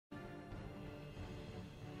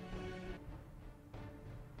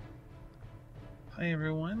Hi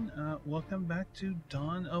everyone, welcome back to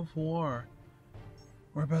Dawn of War.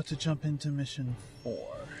 We're about to jump into mission 4.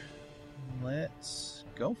 Let's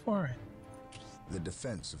go for it. The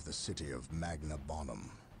defense of the city of Magna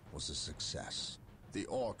Bonum was a success. The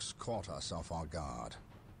orcs caught us off our guard,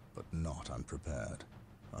 but not unprepared.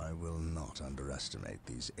 I will not underestimate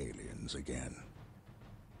these aliens again.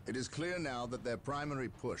 It is clear now that their primary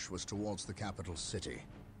push was towards the capital city,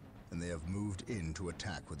 and they have moved in to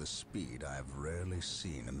attack with a speed I have rarely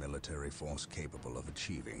seen a military force capable of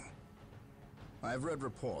achieving. I have read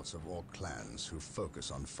reports of orc clans who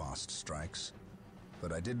focus on fast strikes,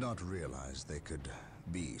 but I did not realize they could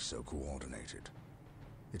be so coordinated.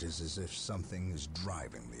 It is as if something is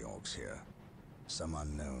driving the orcs here, some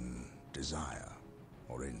unknown desire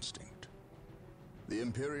or instinct. The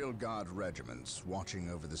Imperial Guard regiments watching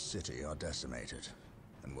over the city are decimated,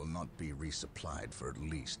 and will not be resupplied for at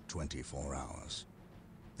least 24 hours.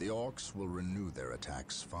 The orcs will renew their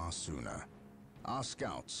attacks far sooner. Our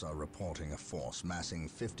scouts are reporting a force massing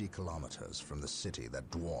 50 kilometers from the city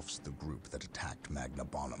that dwarfs the group that attacked Magna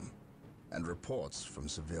Bonum, and reports from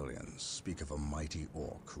civilians speak of a mighty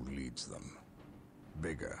orc who leads them,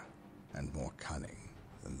 bigger and more cunning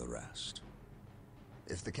than the rest.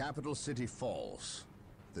 If the capital city falls,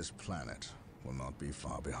 this planet will not be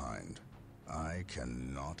far behind. I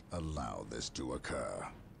cannot allow this to occur.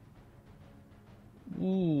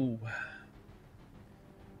 Ooh.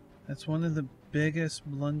 That's one of the biggest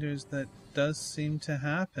blunders that does seem to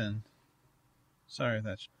happen. Sorry,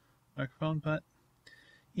 that's microphone, but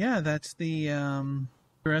yeah, that's the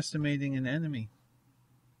underestimating an enemy.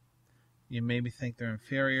 You maybe think they're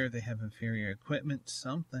inferior, they have inferior equipment,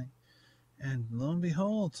 something, and lo and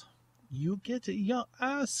behold, you get your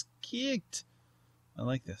ass kicked. I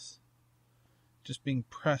like this. Just being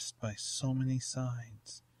pressed by so many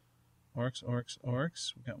sides. Orcs, orcs,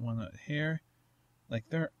 orcs. We got one out here. Like,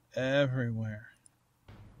 they're everywhere.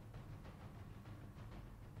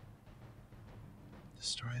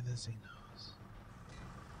 Destroy the Xenos.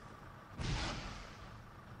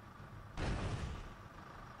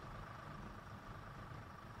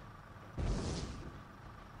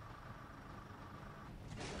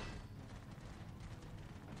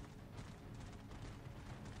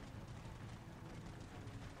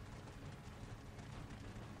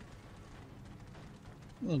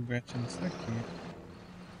 Little Gretchens, they're cute.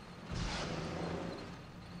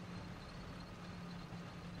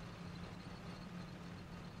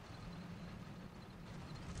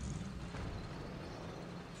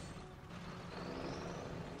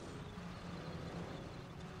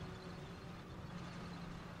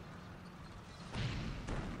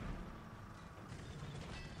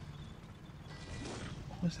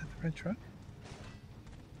 Was that the red truck?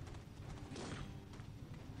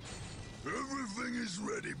 Everything is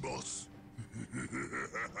ready, boss.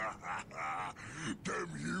 Them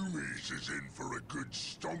Humies is in for a good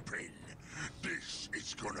stomping. This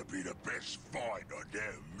is gonna be the best fight of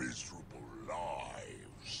their miserable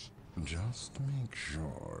lives. Just make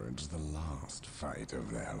sure it's the last fight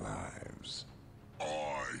of their lives.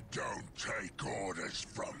 I don't take orders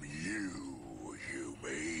from you,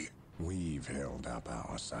 Humie. We've held up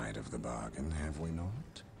our side of the bargain, have we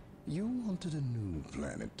not? You wanted a new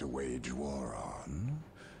planet to wage war on,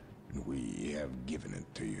 and we have given it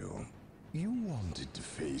to you. You wanted to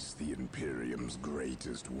face the Imperium's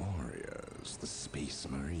greatest warriors, the Space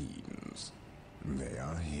Marines. They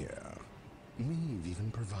are here. We've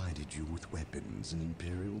even provided you with weapons and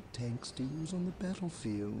Imperial tanks to use on the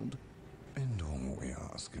battlefield. And all we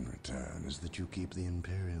ask in return is that you keep the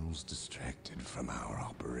Imperials distracted from our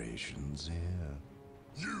operations here.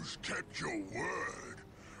 You've kept your word.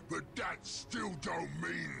 But that still don't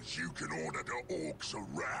mean you can order the orcs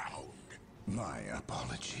around. My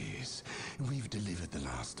apologies. We've delivered the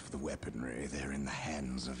last of the weaponry. They're in the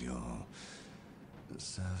hands of your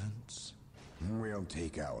servants. We'll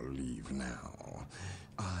take our leave now.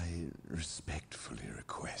 I respectfully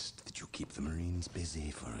request that you keep the Marines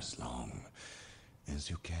busy for as long as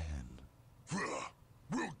you can.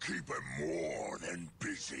 We'll keep them more than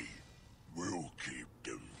busy. We'll keep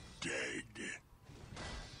them dead.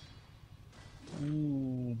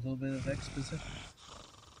 Ooh, a little bit of exposition.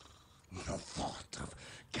 The thought of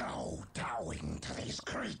kowtowing to these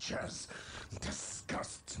creatures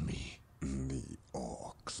disgusts me. The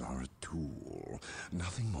orcs are a tool,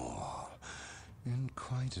 nothing more. And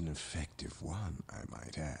quite an effective one, I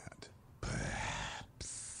might add.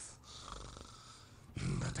 Perhaps.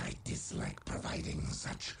 But I dislike providing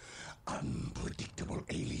such unpredictable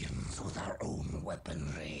aliens with our own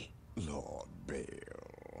weaponry. Lord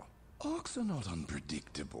Bale, Orcs are not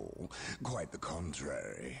unpredictable. Quite the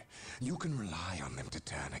contrary. You can rely on them to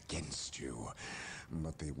turn against you.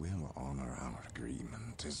 But they will honor our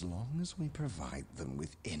agreement as long as we provide them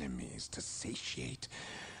with enemies to satiate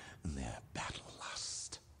their battle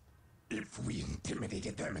lust. If we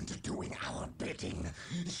intimidated them into doing our bidding,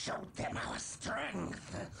 showed them our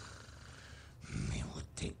strength, they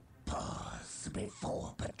would take pause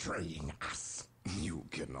before betraying us. You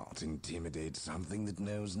cannot intimidate something that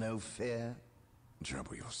knows no fear.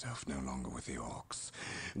 Trouble yourself no longer with the orcs.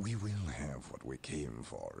 We will have what we came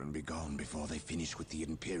for and be gone before they finish with the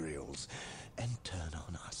Imperials and turn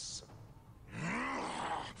on us.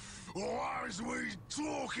 Why is we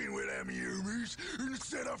talking with them humies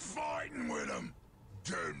instead of fighting with them?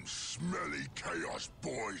 Them smelly chaos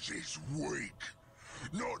boys is weak.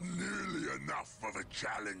 Not nearly enough of a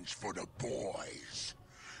challenge for the boys.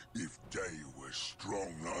 If they were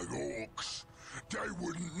strong like orcs, they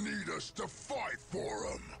wouldn't need us to fight for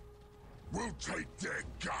them. We'll take their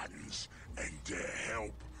guns and their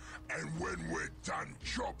help, and when we're done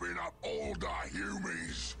chopping up all the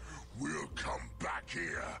humies, we'll come back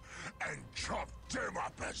here and chop them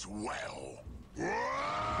up as well.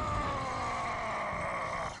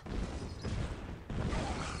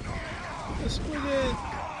 Yes, we did.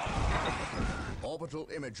 Orbital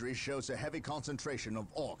imagery shows a heavy concentration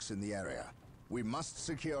of orcs in the area. We must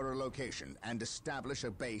secure a location and establish a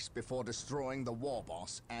base before destroying the war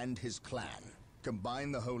boss and his clan.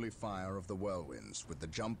 Combine the holy fire of the whirlwinds with the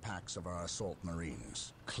jump packs of our assault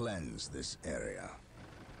marines. Cleanse this area.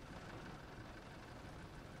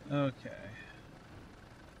 Okay.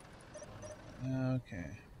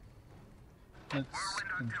 Okay. Let's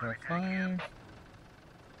control 5.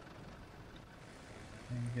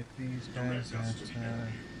 And get these guys at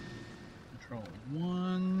control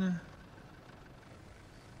 1.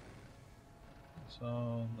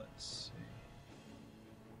 So let's see.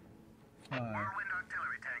 5. Whirlwind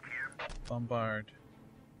artillery tank here. Bombard.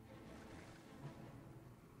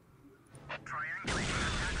 Triangulating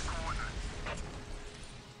attack coordinates.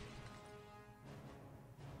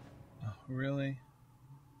 Oh, really?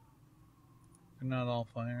 They're not all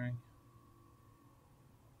firing.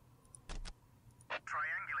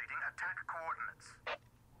 Triangulating attack coordinates.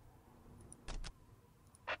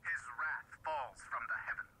 His wrath falls from the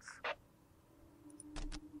heavens.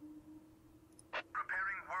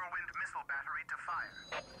 Preparing whirlwind missile battery to fire.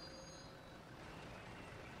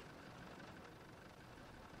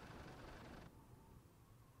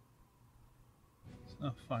 It's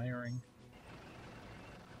not firing.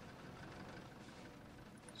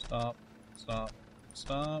 Stop. Stop.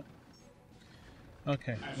 Stop.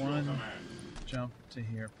 Okay, one jump to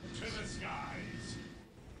here, please. To the skies.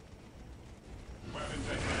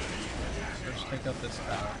 First take out this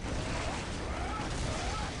tower.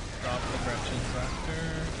 Stop the Gretchens after.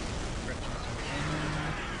 Gretchens are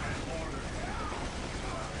in.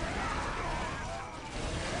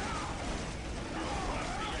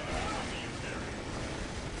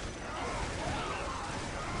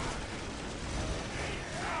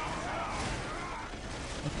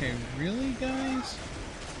 Okay, really, guys?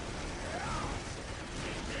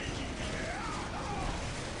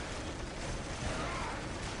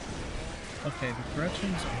 Okay, the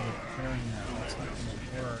Gretchens are repairing now. It's not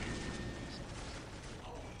gonna work.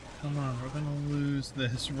 Come on, we're gonna lose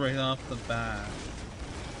this right off the bat.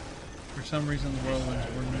 For some reason, the whirlwinds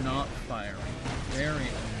were not firing. Very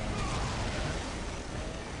annoying.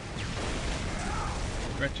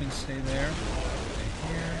 Gretchens stay there. Stay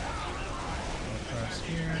here. Go across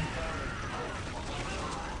here.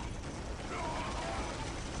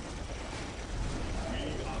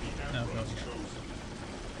 Now go here.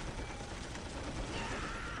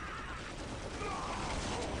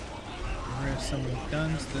 Get rid of some of the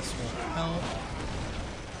guns. This will help.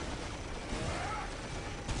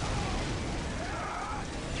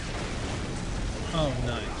 Oh,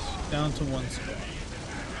 nice. Down to one squad.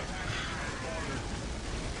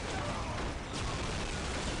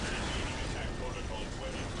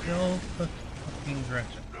 Kill the fucking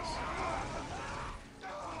Gretchens.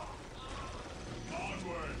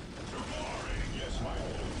 Onward to glory. Yes, my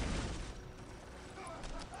lord.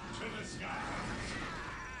 To the skies.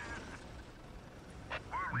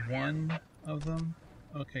 One of them.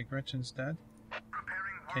 Okay, Gretchen's dead.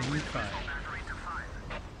 Preparing Okay, you whirlwind fire. missile battery to fire.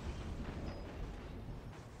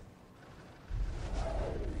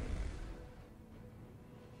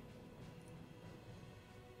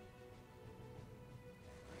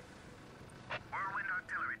 Whirlwind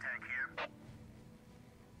artillery tank here.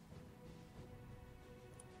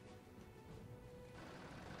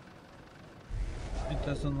 It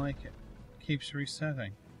doesn't like it. Keeps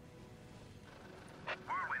resetting.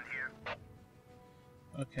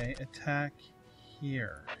 Okay, attack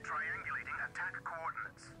here. Triangulating attack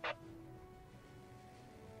coordinates.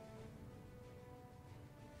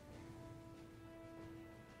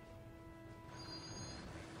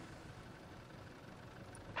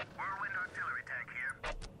 Whirlwind artillery tank here.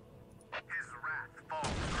 His wrath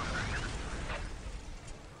falls from the heavens.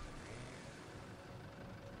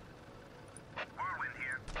 Whirlwind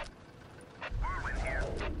here. Whirlwind here.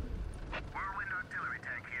 Whirlwind artillery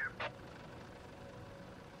tank here.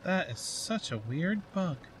 That is such a weird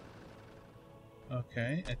bug.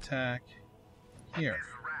 Okay, attack here. His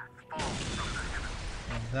wrath falls from the heavens.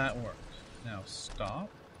 And that worked. Now stop.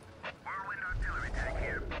 Whirlwind artillery tank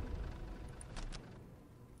here.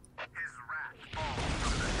 His wrath falls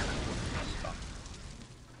from the heavens. Stop.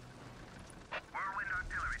 Whirlwind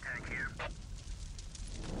artillery tank here.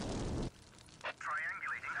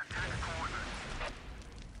 Triangulating attack coordinates.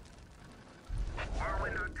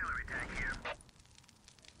 Whirlwind artillery tank here.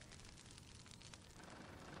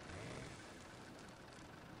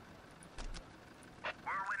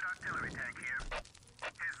 Whirlwind artillery tank here.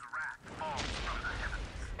 His wrath falls from the heavens.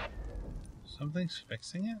 Something's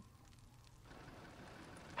fixing it?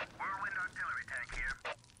 Whirlwind artillery tank here.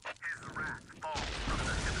 His wrath falls from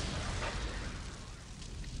the heavens.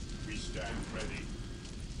 We stand ready.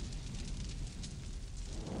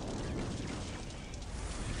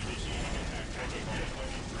 Initiating attack on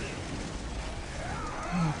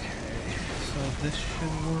Okay, so this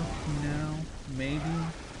should work now, maybe?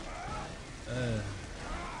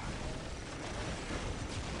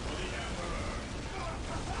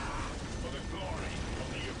 for the glory of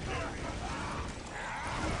the Imperium.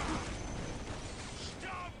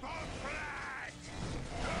 Stop the flag!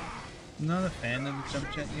 Not a fan of the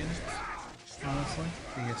jump jet units, honestly.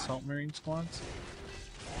 The assault marine squads.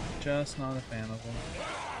 Just not a fan of them.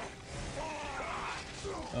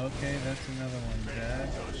 Okay, that's another one dead.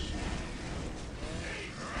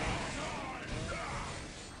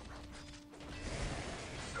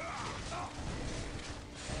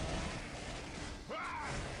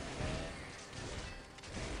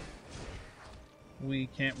 We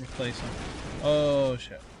can't replace him. Oh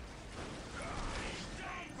shit.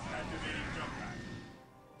 Activating jump pack.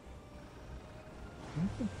 Can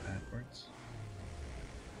we go backwards?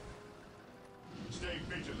 Stay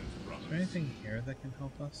vigilant, brothers. Is there anything here that can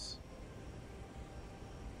help us?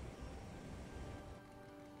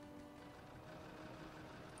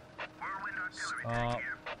 Whirlwind artillery Stop. tank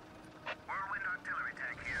here. Whirlwind artillery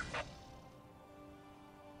tank here.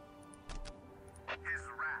 His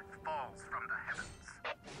wrath falls from the heavens.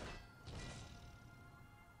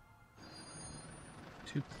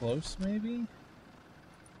 Too close, maybe?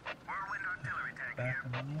 Whirlwind artillery tank Back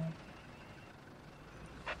here. them up.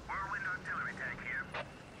 Whirlwind artillery tank here.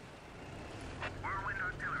 Whirlwind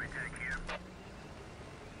artillery tank here.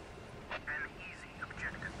 An easy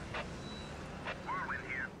objective. Whirlwind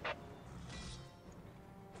here.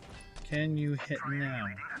 Can you hit now?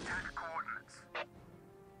 Triangulating attack coordinates.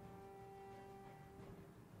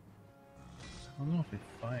 I don't know if it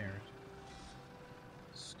fired.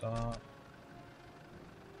 Stop.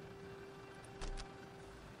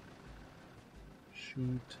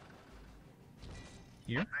 Shoot.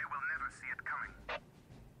 Here? They will never see it coming.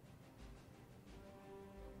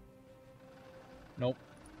 Nope.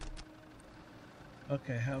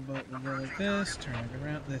 Okay, how about we go like this, turn it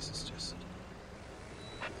around. This is just...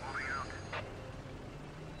 Moving out.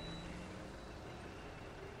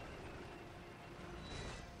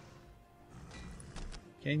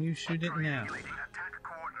 Can you shoot it now? Triangulating attack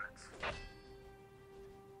coordinates.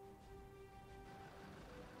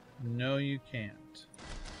 No, you can't.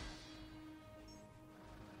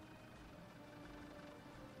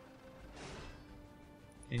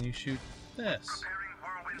 Can you shoot this? Preparing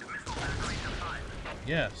whirlwind missile battery to fire.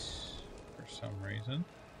 Yes, for some reason.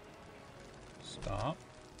 Stop.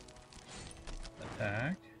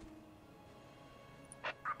 Attack.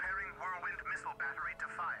 Preparing whirlwind missile battery to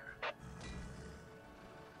fire.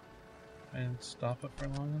 I didn't stop it for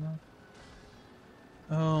long enough.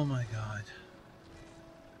 Oh my god.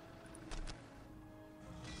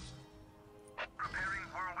 Preparing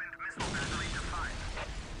whirlwind missile battery to fire.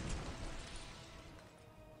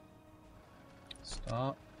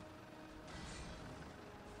 Stop.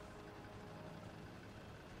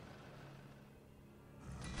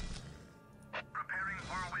 Preparing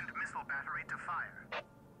whirlwind missile battery to fire.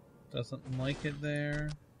 Doesn't like it there.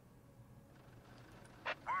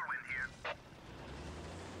 Whirlwind here.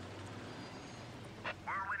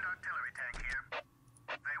 Whirlwind artillery tank here.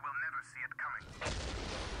 They will never see it coming.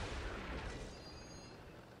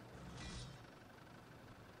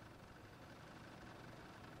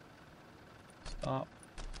 Stop.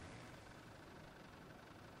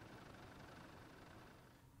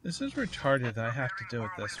 This is retarded. I have to do it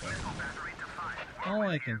this way. All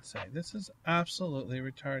I can say. This is absolutely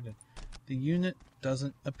retarded. The unit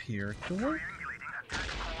doesn't appear to work.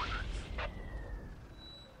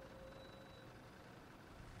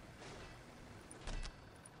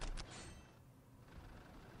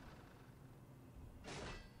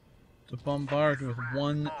 To bombard with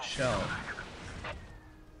one shell.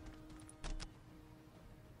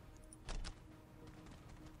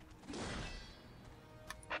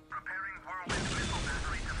 Preparing whirlwind missile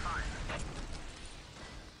battery to fire.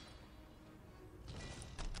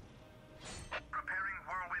 Preparing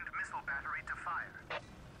whirlwind missile battery to fire.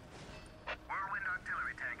 Whirlwind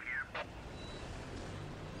artillery tank here.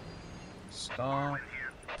 Stop. Whirlwind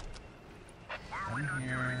here. Whirlwind Come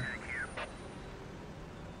artillery here. tank here.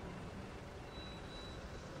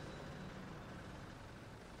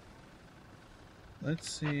 Let's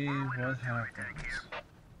see what happens.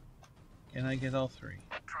 Can I get all three?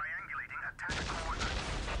 Triangulating attack coordinates.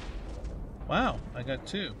 Wow, I got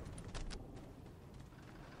two.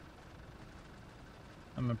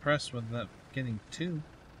 I'm impressed with that getting two.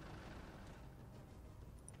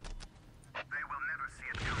 They will never see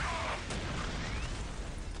it coming.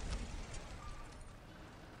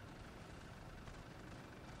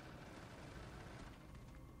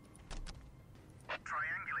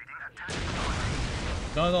 Triangulating attack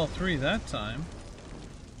coordinates. Got all three that time.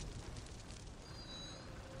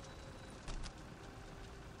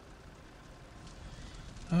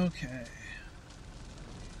 Okay.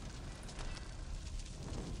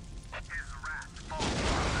 His wrath falls.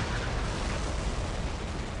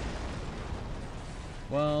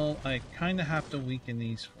 Well, I kind of have to weaken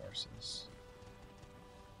these forces.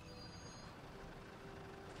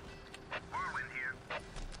 Whirlwind here.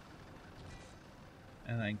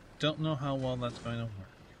 And I don't know how well that's going to work.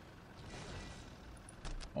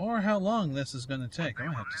 Or how long this is going to take. I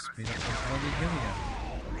might have to speed up this bloody video.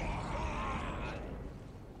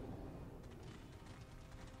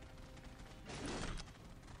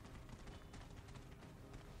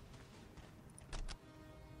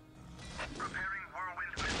 Preparing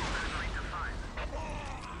whirlwind missile battery to fire.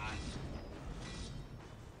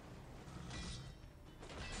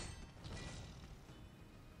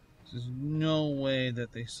 There's no way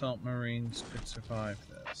that the Salt Marines could survive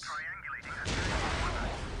this. Triangulating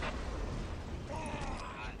attack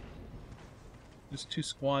coordinates. There's two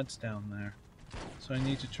squads down there. So I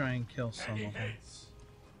need to try and kill some of them. Hits.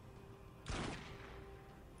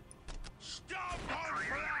 Stop on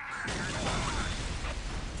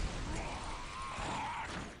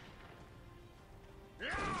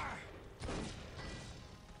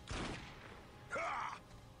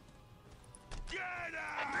Get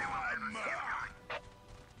him!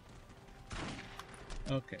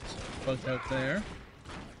 Okay, so bug out there.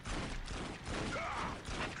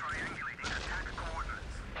 Triangulating attack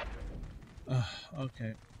coordinates.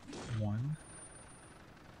 Okay. One.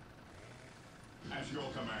 At your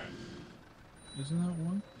command. Isn't that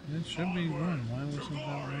one? It should be one. Why wasn't that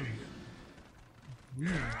one?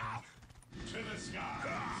 Weird. To the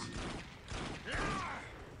skies.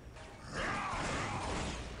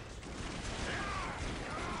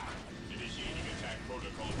 Initiating attack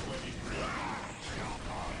protocol 23.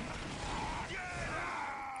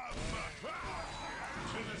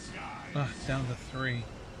 To the skies. Down to three.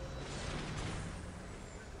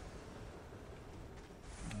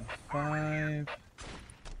 5.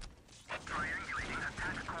 Triangulating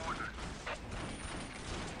attack coordinates.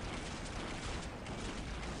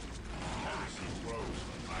 Heresy throws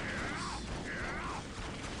from my ass.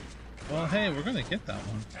 Well, hey, we're gonna get that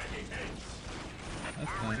one. Tagging hits.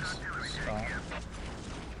 That's nice. Stop.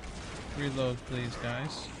 Reload, please,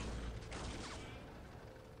 guys.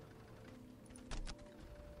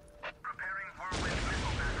 Preparing whirlwind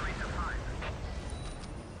missile battery to fire.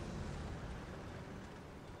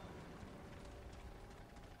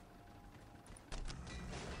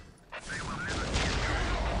 They will never see it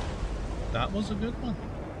coming. That was a good one.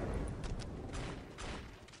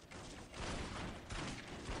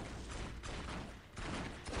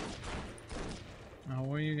 Now,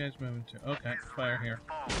 where are you guys moving to? Okay, fire here.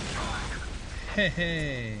 Hey,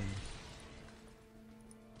 hey.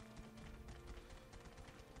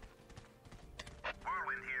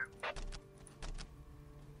 Whirlwind here.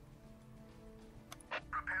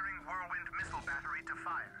 Preparing whirlwind missile battery to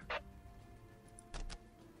fire.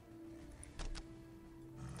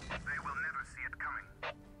 They will never see it coming.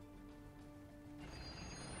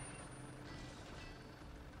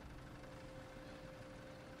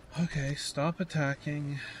 Okay, stop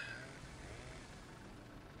attacking.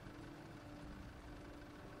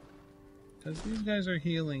 Because these guys are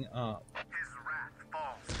healing up. His wrath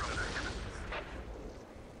falls.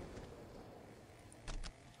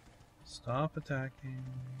 Stop attacking.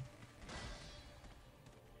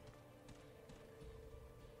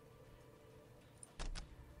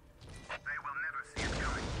 They will never see it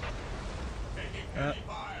coming. Taking heavy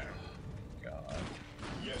fire. God.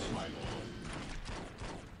 Yes, my lord.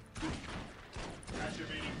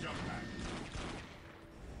 Activating jump pack.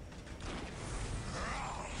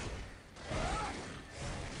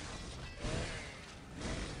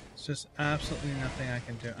 It's just absolutely nothing I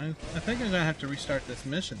can do. I think I'm gonna have to restart this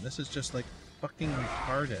mission. This is just like fucking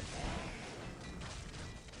retarded.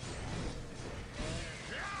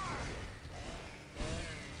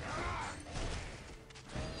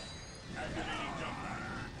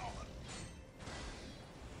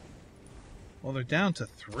 Well, they're down to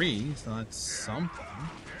 3, so that's something.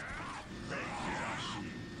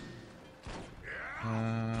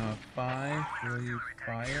 5, will you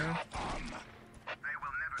fire? They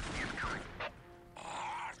will never see it coming.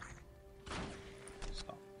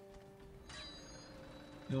 Stop.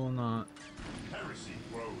 You will not. Heresy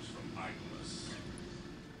grows from idleness.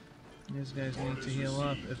 These guys need to heal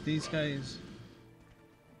up. If these guys...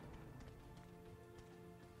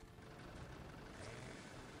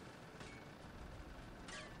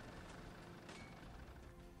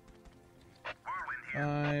 Whirlwind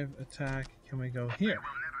here. 5, attack. Can we go here?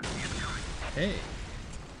 Will never see it coming. Hey.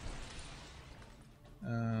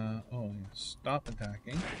 Oh, stop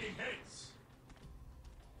attacking. Taking hits.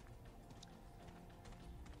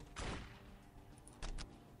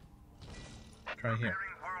 Try here.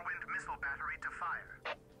 Preparing whirlwind missile battery to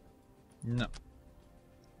fire. No.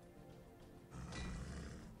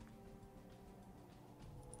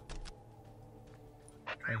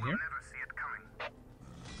 They Right will here? never see it coming.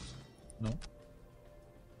 No.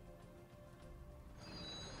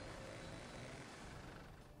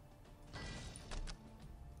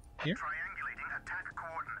 Here? Triangulating attack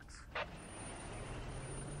coordinates.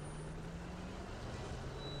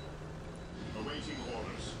 Awaiting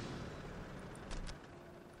orders.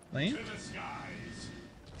 Lane? To the skies.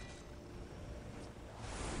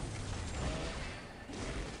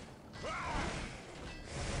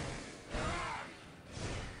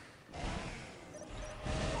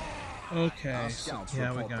 Okay, Our so, scouts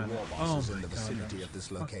yeah, we report got the it. war boss Oh is my in the God, vicinity that of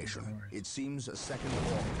this was location. fucking horrid. It seems a second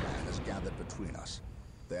orc clan has gathered between us.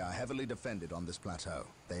 They are heavily defended on this plateau.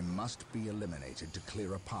 They must be eliminated to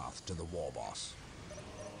clear a path to the war boss.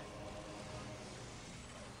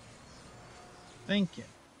 Thank you.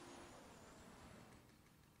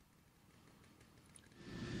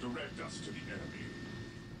 Direct us to the enemy.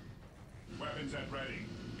 Weapons at ready.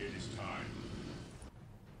 It is time.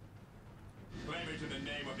 Claim it in the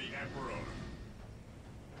name of the Emperor.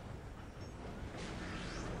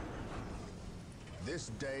 This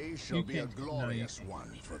day shall You be a can't- no, you glorious can't.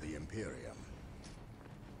 one for the Imperium.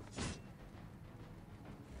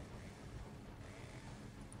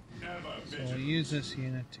 Ever So we'll vigilant. use this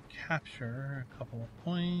unit to capture a couple of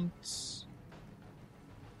points.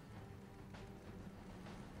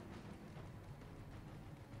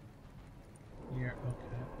 Here,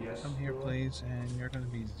 okay. Yes, Come here, Lord. please, and you're going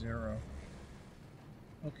to be 0.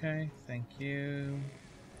 Okay, thank you.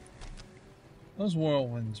 Those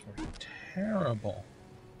whirlwinds were terrible.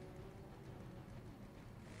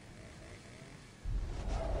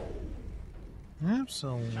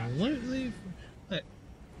 Absolutely. Look,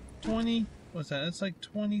 20. What's that? It's like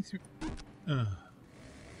 23.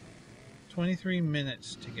 23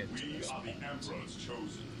 minutes to get to We this. are the Emperor's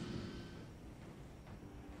chosen.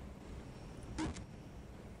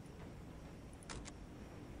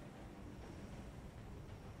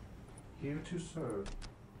 Here to serve.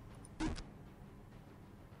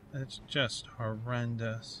 It's just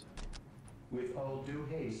horrendous. With all due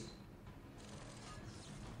haste.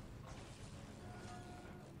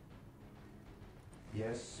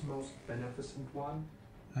 Yes, most beneficent one.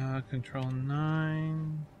 Control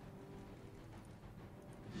 9.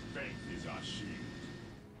 Faith is our shield.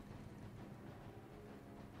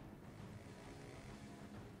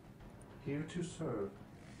 Here to serve.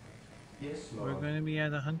 Yes, We're Lord. going to be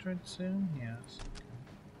at 100 soon? Yes.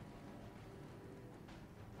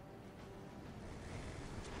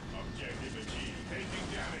 Objective achieved. Taking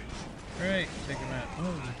damage. Great, take him out.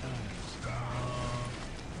 Oh, he dies.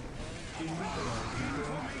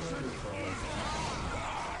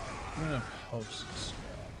 I'm gonna post this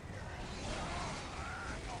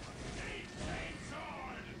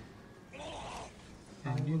here.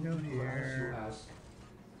 And you go Do as you here. ask.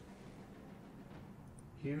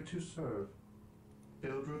 Here to serve.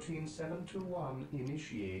 Build routine 721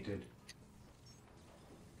 initiated.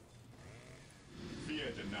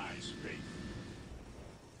 Fear denies faith.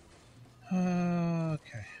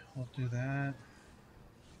 Okay, we'll do that.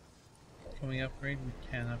 Can we upgrade? We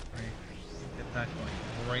can upgrade. Get that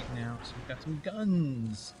going right now. So we've got some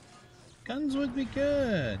guns. Guns would be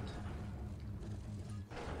good.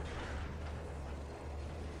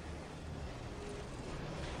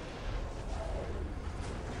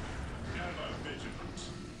 Ever vigilant.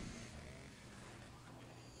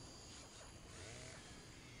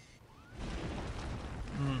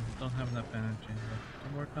 Don't have enough energy.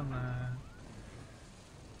 We'll work on that.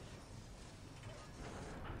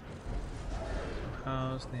 So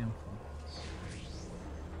how's the influence?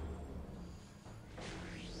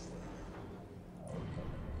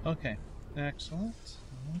 Okay, excellent.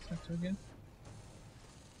 What's that do again?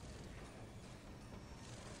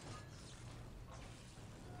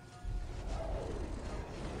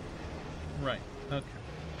 Right, okay.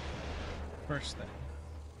 First thing.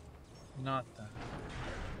 Not that.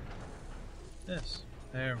 This.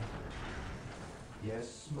 There we go.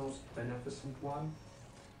 Yes, most beneficent one.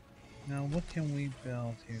 Now what can we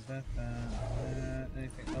build here? That,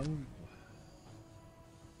 anything. Oh.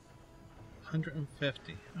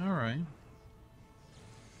 150. Alright.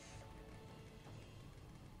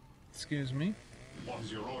 Excuse me. What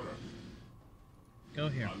is your order? Go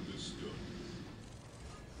here. Understood.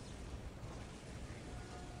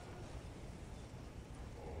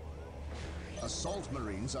 Assault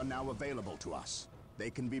Marines are now available to us. They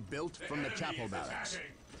can be built from the chapel barracks.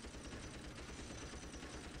 Attacking.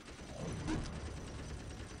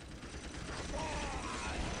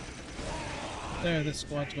 There, this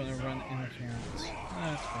squad's gonna run interference.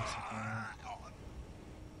 That's basically it.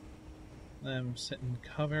 Them sit in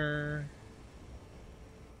cover.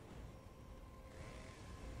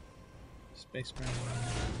 Space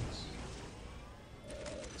Marines.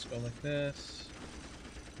 Let's go like this.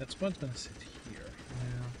 That squad's gonna sit here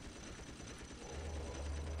now.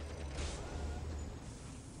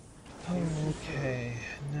 Okay,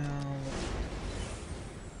 now.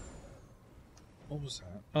 What was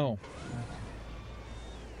that? Oh, okay.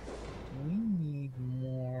 We need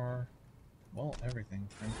more. Well, everything,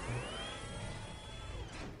 frankly.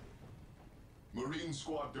 Marine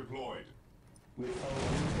squad deployed. With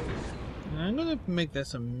our haste. I'm gonna make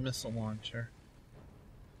this a missile launcher.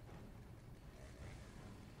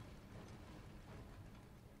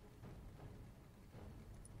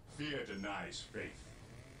 Fear denies faith.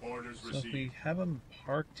 Orders So if received. we have them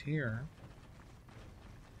parked here,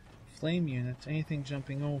 flame units, anything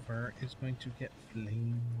jumping over is going to get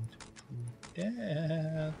flamed to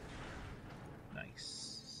death.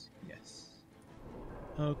 Nice. Yes.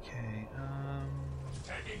 Okay,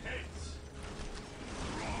 Taking hits.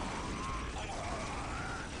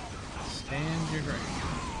 stand your ground.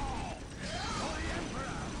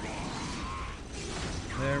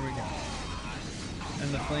 There we go.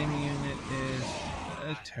 And the flame unit is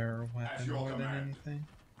a terror weapon your more than command. anything.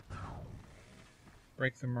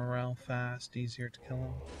 Break the morale fast, easier to kill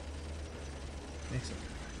them. Makes it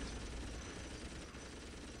perfect.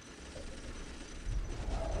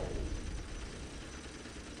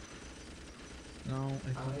 No,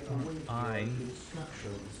 I don't want I.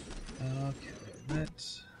 Instructions. Okay,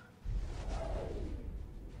 let's.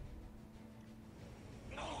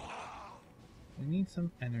 We need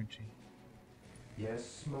some energy.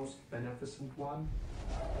 Yes, most beneficent one.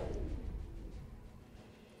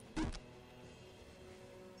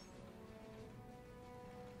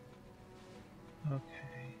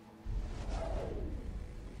 Okay.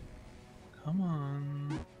 Come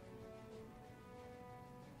on.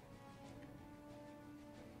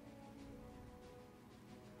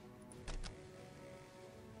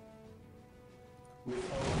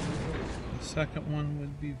 With our haste. The second one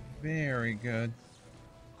would be very good.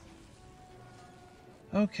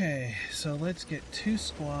 Okay, so let's get 2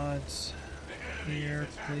 squads here,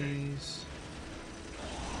 please.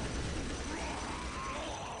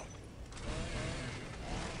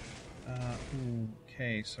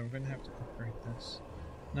 Okay, so we're gonna have to upgrade this.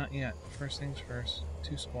 Not yet. First things first.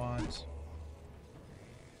 2 squads.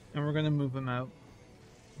 And we're gonna move them out.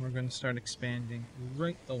 We're gonna start expanding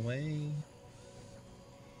right away.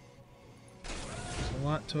 There's a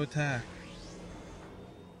lot to attack.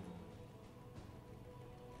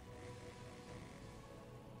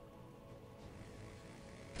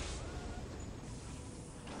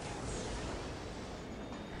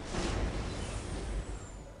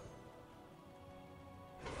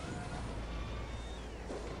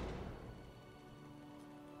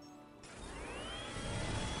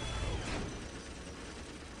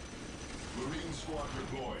 Marine squad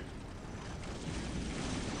deployed.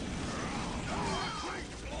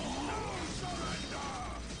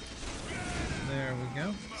 There we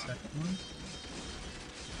go. Second one.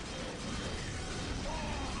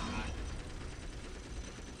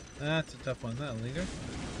 That's a tough one. Is that a leader?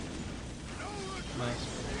 Nice.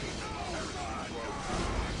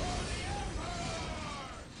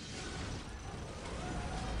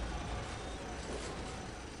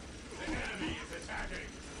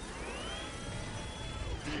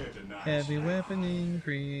 Heavy weapon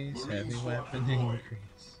increase. Heavy weapon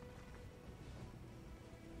increase.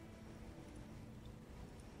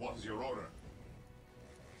 What is your order?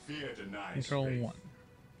 Fear denies Control faith. 1.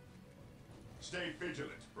 Stay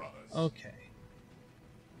vigilant, brothers. Okay.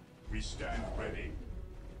 We stand ready.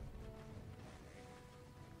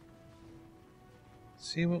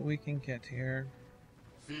 See what we can get here.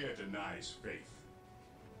 Fear denies faith.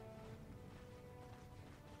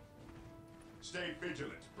 Stay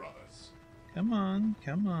vigilant, brothers. Come on,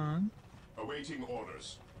 come on. Awaiting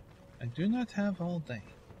orders. I do not have all day.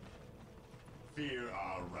 Fear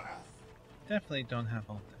our wrath. Definitely don't have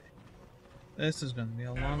all day. This is going to be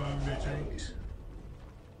a long one, I think.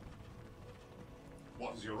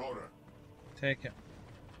 What is your order? Take it.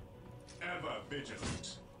 Ever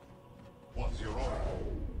vigilant. What is your order?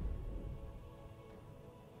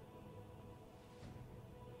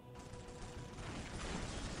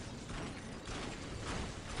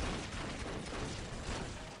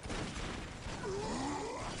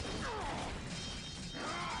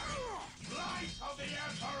 Light of the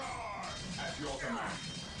Emperor! At your command.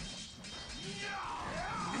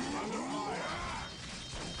 Under fire!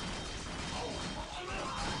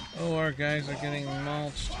 Oh, our guys are getting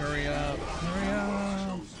mulched. Hurry up. Hurry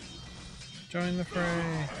up. Join the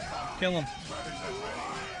fray. Kill them.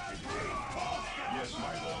 Yes,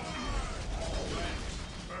 my lord.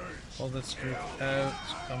 Pull this group out.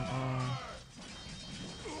 Come on.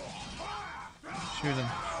 Shoot him.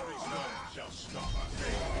 Shall stop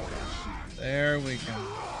us. There we go.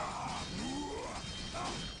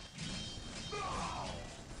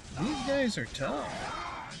 These guys are tough.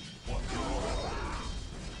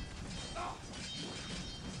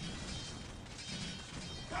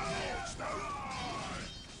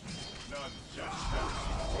 None shall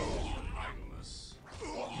stand idleness.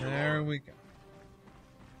 There we go.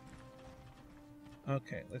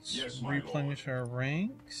 Okay, let's Yes, my replenish our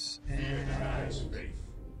ranks Fear and denies faith.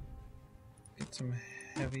 get some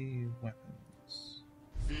heavy weapons.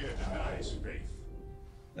 Fear denies faith.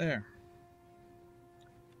 There.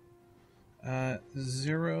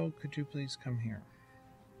 Zero, could you please come here?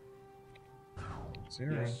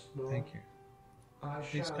 Zero, Yes, Lord. thank you. I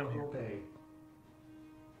Please shall come here. obey.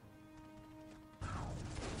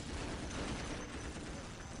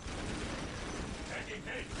 Taking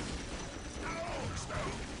haste.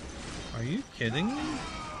 Are you kidding me?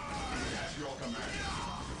 At your command.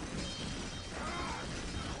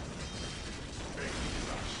 Faith is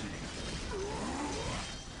our shield.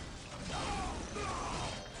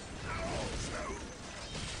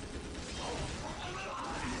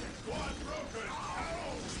 Squad broken.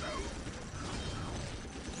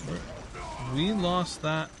 We lost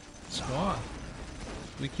that squad.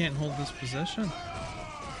 We can't hold this position.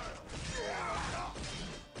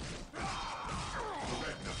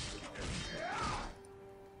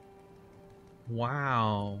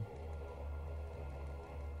 Wow.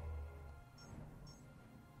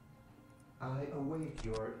 I await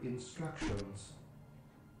your instructions.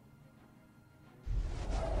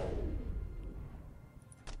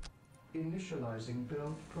 Initializing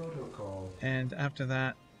build protocol. And after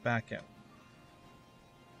that, back out.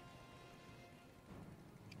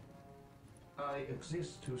 I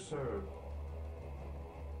exist to serve.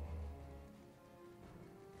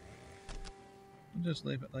 We'll just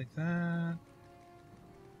leave it like that.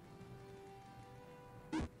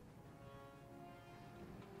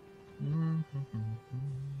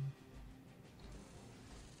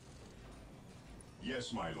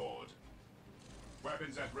 Yes, my lord.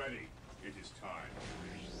 Weapons at ready. It is time.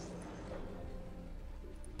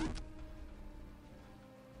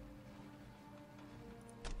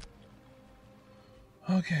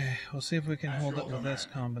 Okay, we'll see if we can At hold your it with this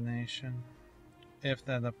command. combination. If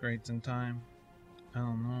that upgrades in time. I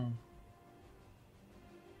don't know.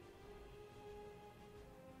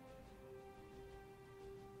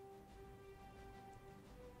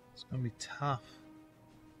 It's gonna be tough.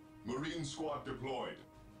 Marine squad deployed.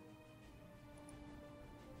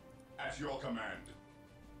 At your command.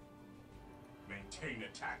 Maintain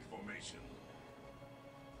attack formation.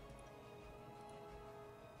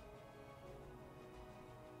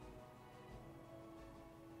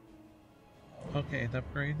 Okay, it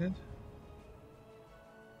upgraded.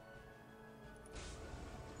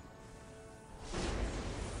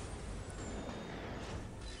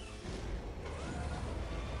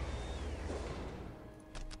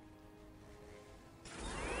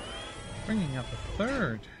 bringing up a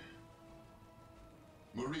third.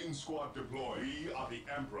 Marine squad deployed. We are the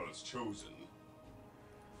Emperor's chosen.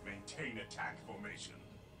 Maintain attack formation.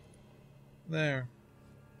 There.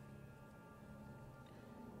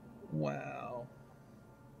 Wow.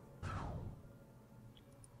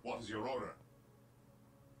 What is your order?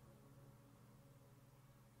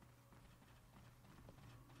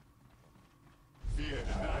 Fear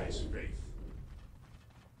denies faith.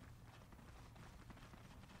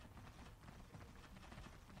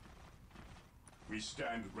 We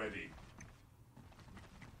stand ready.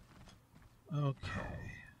 Okay.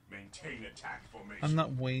 Maintain attack formation. I'm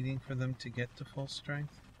not waiting for them to get to full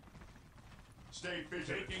strength. Stay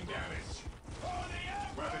vigilant. Taking damage.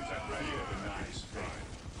 Weapons at ready. Fear denies faith.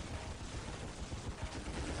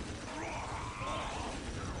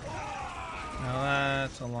 Now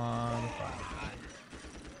that's a lot of fire.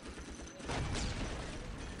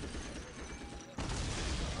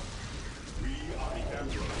 We are the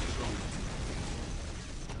Emperor's chosen.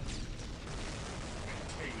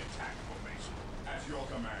 Maintain attack formation. At your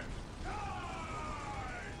command.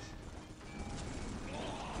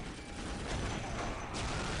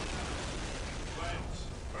 Cleanse,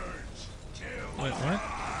 purge, kill. Wait, what?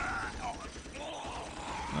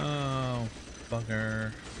 Oh,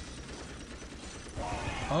 bugger.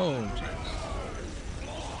 Oh, jeez.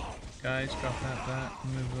 Guys, drop that.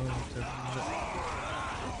 Move over to the...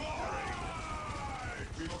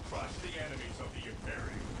 We will crush the enemies of the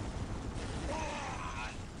Imperium.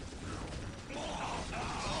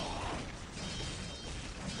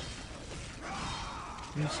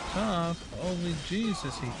 He's tough. Holy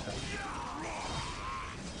Jesus, he's tough.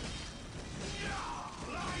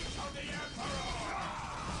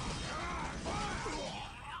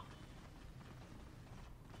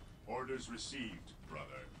 Orders received, brother.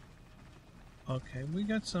 Okay, we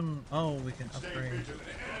got some... Oh, we can Stay upgrade. vigilant.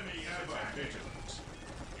 Enemy ever vigilant.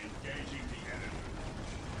 Engaging the enemy.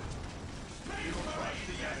 We will crush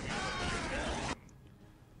the enemies of the Imperium.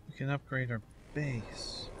 We can upgrade our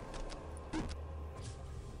base.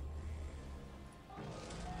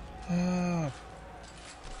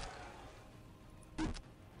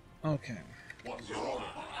 Okay. What is your order?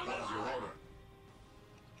 What is your order?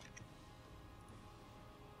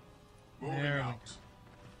 Moving There we out.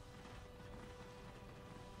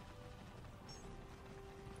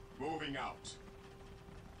 Moving out.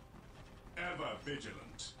 Ever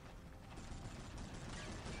vigilant.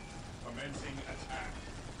 Commencing attack.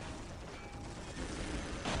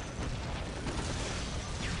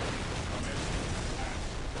 Commencing attack.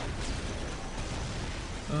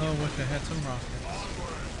 Oh, wish I had some rockets.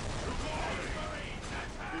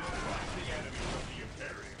 We will crush the enemies of the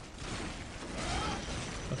Imperium.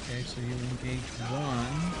 Okay, so you engage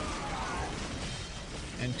one.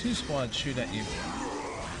 And two squads shoot at you.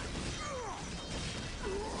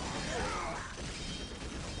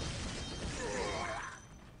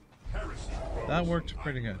 Heresy. That worked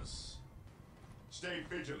pretty good. Stay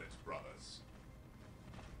vigilant, brothers.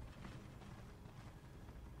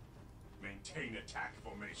 Maintain attack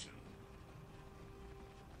formation.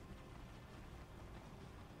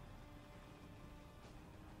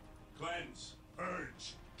 Cleanse,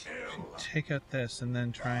 purge, kill. Take out this and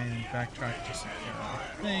then try and backtrack to secure. I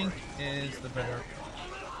think is the better.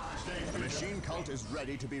 Stay The vigilant. machine cult is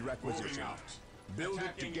ready to be Moving requisitioned. out. Build it to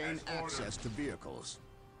Attacking gain as ordered. access to vehicles.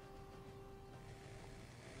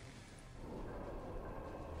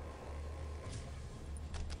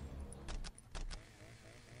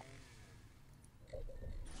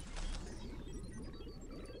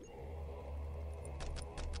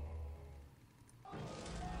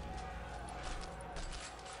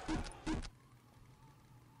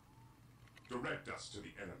 Direct us to the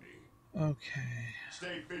enemy. Okay.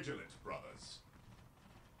 Stay vigilant, brothers.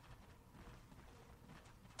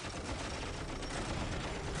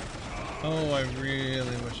 Oh, I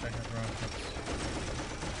really wish I had rockets.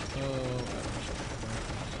 Oh, I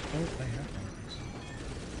wish I had rockets. Oh, I have rockets.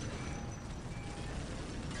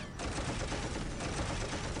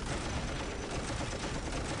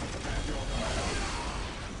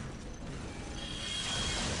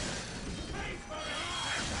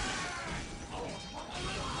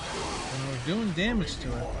 And we're doing damage to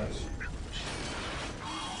it, but...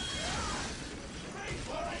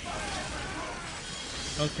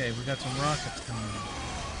 Okay, we got some rockets coming in.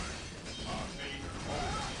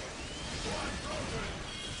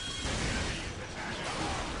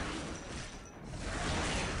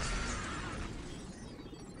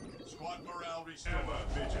 Squad morale restored. Ever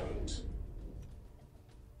vigilant.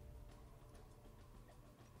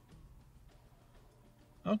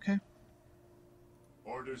 Okay.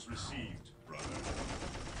 Orders received, brother.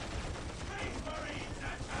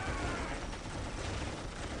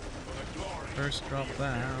 first drop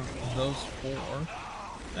that, those 4.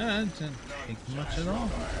 That didn't take much at all.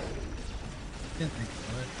 Didn't think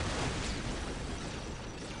it would.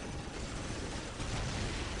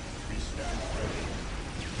 We stand ready.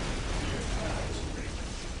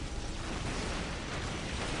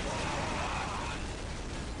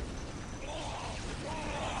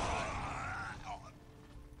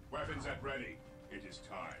 Weapons at ready. It is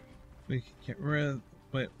time. We can get rid of...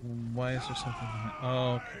 Wait, why is there something behind?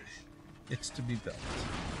 Oh, okay. It's to be built.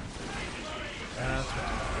 That's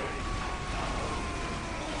what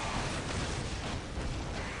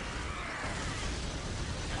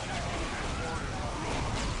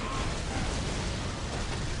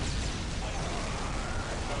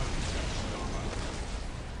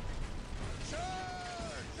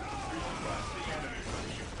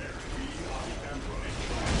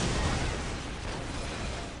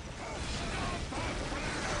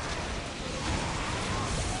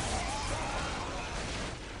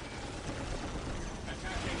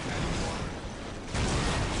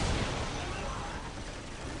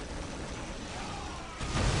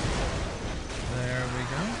There we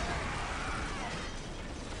go.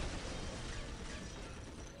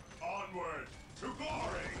 Onward to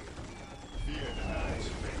glory! Fear denies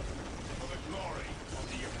faith for the glory of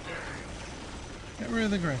the Imperium. Get rid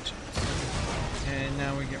of the Gretchens. And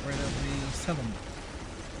now we get rid of the settlement.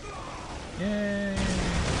 Yay!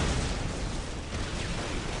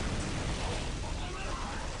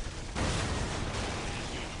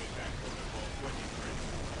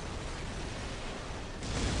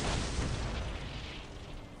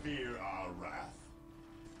 Fear our wrath.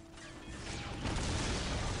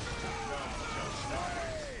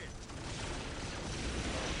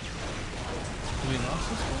 We lost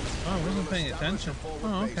this one? Oh, I wasn't paying attention.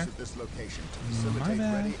 Oh, okay. At this location to My facilitate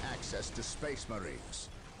bad. ready access to Space Marines.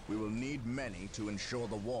 We will need many to ensure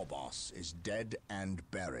the war boss is dead and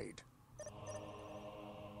buried.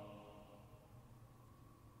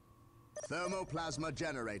 Thermoplasma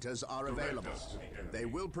generators are available. They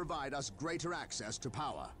will provide us greater access to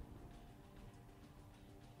power.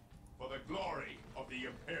 For the glory of the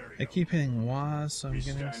Imperium. I keep hitting WAS, so I'm We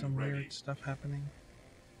getting stand some ready. weird stuff happening.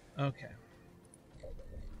 Okay.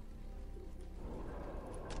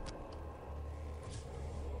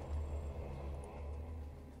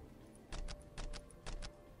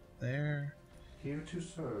 There. Here to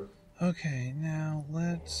serve. Okay, now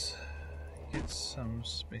let's get some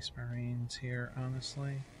Space Marines here,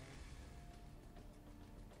 honestly.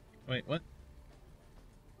 Wait, what?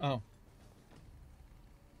 Oh.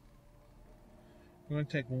 We're going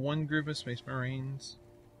to take one group of Space Marines.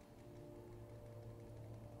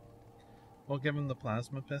 We'll give them the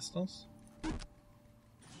plasma pistols.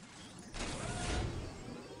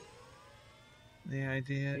 The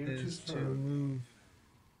idea Here to is to serve. move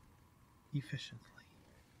efficiently.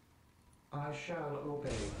 I shall obey.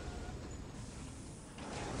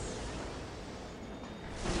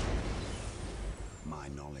 My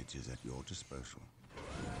knowledge is at your disposal.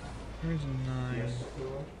 Here's a 9. Yes,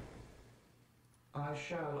 Lord. I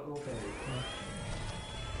shall obey.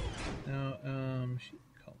 Now, sheep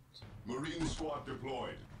cult. Marine squad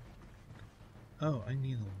deployed. Oh, I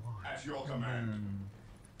need a lot. At your And command. then-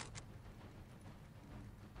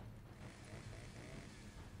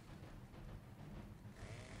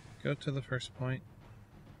 Go to the first point.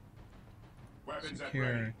 Weapons at Secure.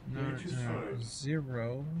 ready. Not, Here to serve.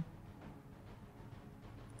 0.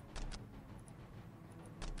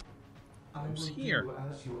 I Who's will here? do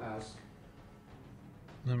as you ask.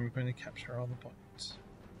 Then we're going to capture all the points.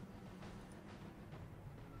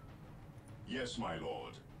 Yes, my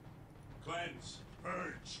lord. Cleanse,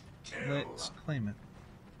 purge, kill. Let's claim it.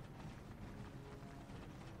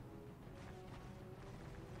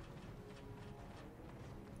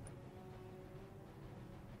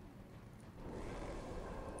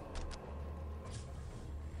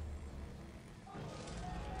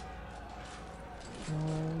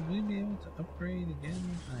 Will we be able to upgrade again?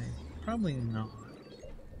 Probably not.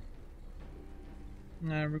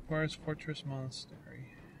 It requires Fortress Monastery.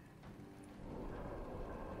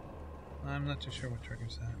 I'm not too sure what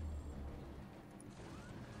triggers that.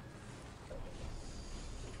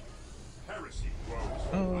 Heresy grows.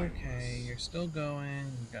 Oh, okay, you're still going.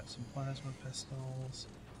 We've got some plasma pistols.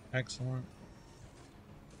 Excellent.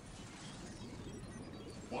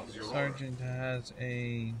 What's your Sergeant has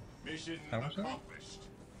a order? Mission Power cell? accomplished.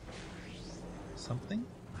 something?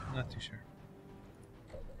 Not too sure.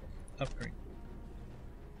 Upgrade.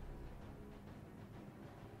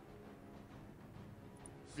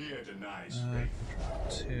 Fear denies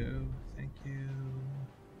faith. 2. Thank you.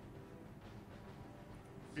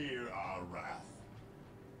 Fear our wrath.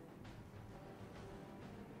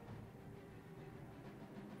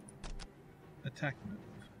 attack move.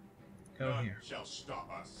 Go None here. shall stop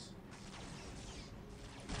us.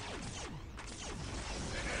 The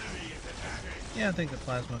enemy is attacking. Yeah, I think the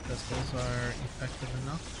plasma pistols are effective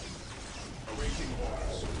enough. Awaiting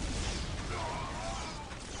orders.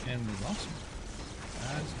 And we lost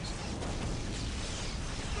one. That's easy.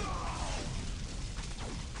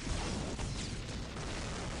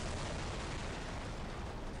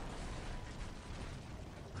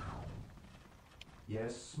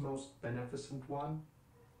 Yes, most beneficent one.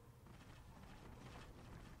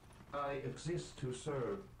 I exist to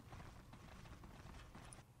serve.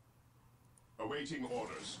 Awaiting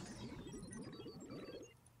orders.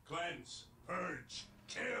 Cleanse. Purge.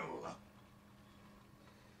 Kill.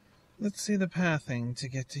 Let's see the pathing to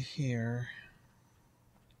get to here.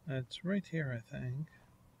 It's right here, I think.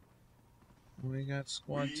 We got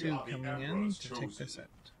Squad We 2 are the coming in Emperor's to take this chosen.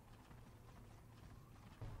 out.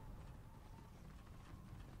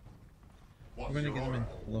 What's We're gonna your get them order?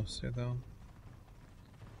 in closer, though.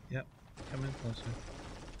 Yep, come in closer.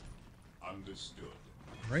 Understood.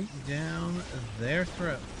 Right down their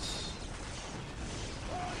throats.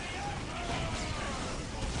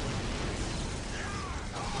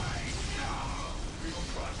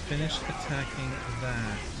 Finish attacking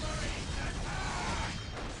that.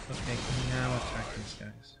 Okay, now attack these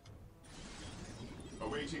guys.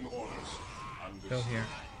 Awaiting orders. Understood. Go here.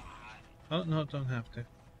 Oh, no, don't have to.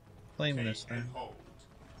 Claim Take this and then. hold.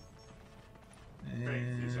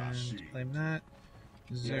 Faith is our And shield. claim that.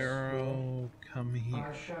 Zero, come here.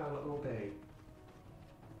 I shall obey.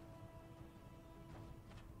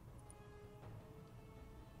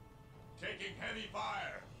 Taking heavy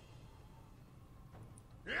fire.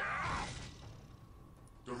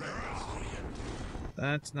 Direct us to the enemy.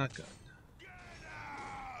 That's not good.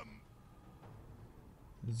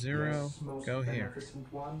 Zero, Yes, most go here.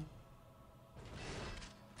 beneficent one.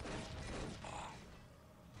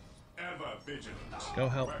 Ever vigilant. Go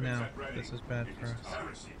help Weapons now. at ready. This is bad for Because us.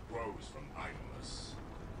 Heresy grows from idleness.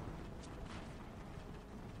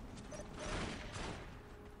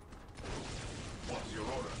 What's your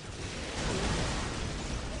order?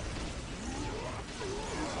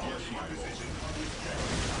 Yes, my position.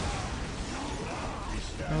 We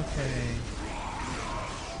stand Okay.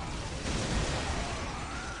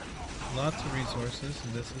 Lots of resources,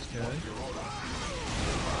 and this is good. your order.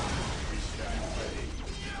 We stand ready.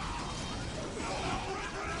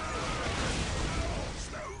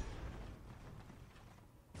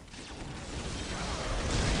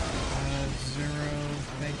 Zero,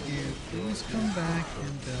 thank you. Please come back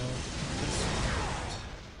and build this fort.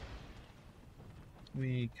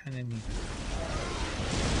 We kind of need it.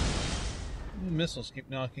 The missiles keep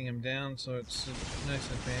knocking him down, so it's a nice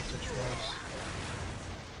advantage for us.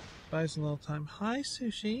 Buys a little time. Hi,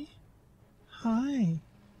 Sushi. Hi.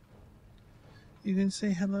 You gonna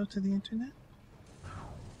say hello to the internet?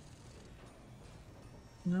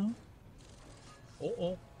 No?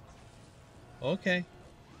 Oh. Okay.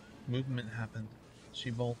 Movement happened.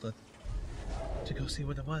 She bolted to go see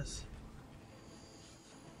what it was.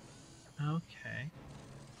 Okay.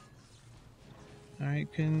 Alright,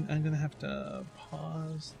 I'm gonna have to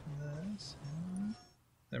pause this.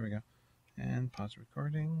 There we go. And pause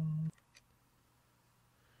recording.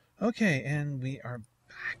 Okay, and we are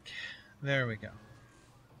back. There we go.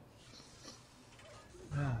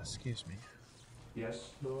 Excuse me.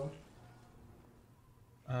 Yes, Lord.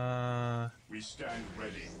 We stand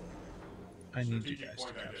ready. I need you Strategic guys to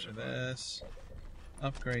point capture identified. this.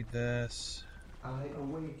 Upgrade this. I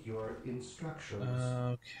await your instructions.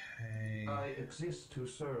 Okay. I exist to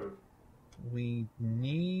serve. We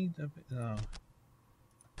need a bit. Oh.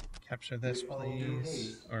 Capture this, With all due please.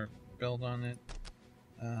 haste. Or build on it.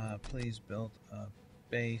 Please build a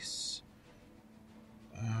base.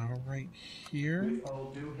 Right here. With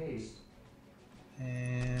all due haste.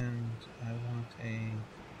 And I want a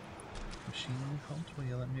machine cult. Will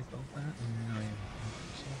you let me build that? No, you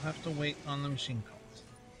won't. So I'll have to wait on the machine cult.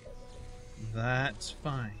 That's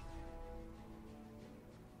fine.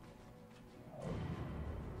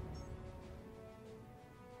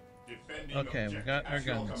 Defending Okay, we objective got our at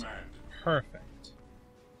your guns. command. Perfect.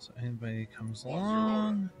 So anybody comes What's your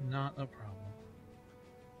along, not a problem.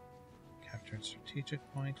 Captured strategic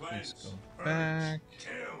point. Please Cleanse. go Purge. back.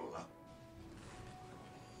 Kill.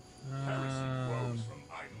 Heresy grows from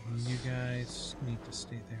idleness. You guys need to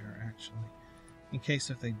stay there, actually. In case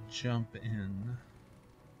if they jump in.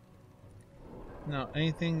 Now,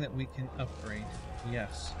 anything that we can upgrade,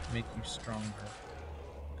 yes, make you stronger.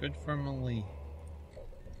 Good for melee.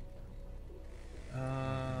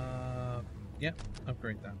 Yep,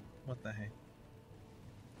 upgrade them. What the heck?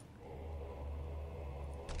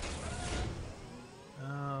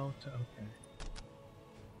 Out. Okay.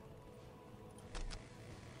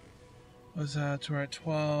 Was that? We're at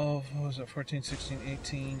 12. What was it? 14, 16,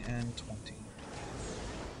 18, and 20.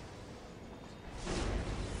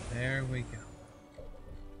 There we go.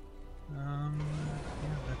 Yeah,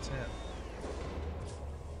 that's it.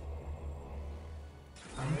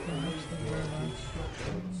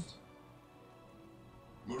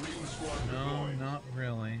 Marine squad No, deployed. not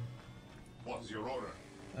really. What's your order?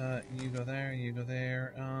 You go there, you go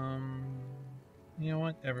there. You know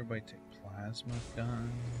what? Everybody take plasma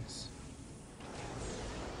guns.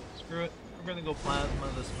 Screw it. We're gonna go plasma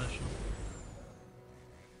this mission.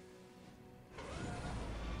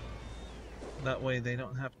 That way they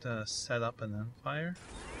don't have to set up and then fire.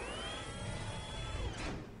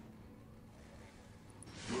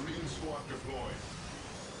 Marine squad deployed.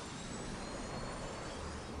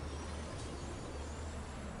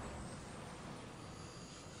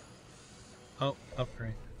 Oh,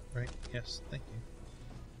 upgrade. Right, yes, thank you.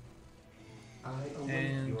 I await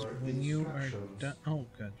And your when you are instructions. done... Oh,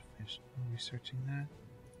 good. Finish researching that.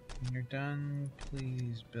 When you're done,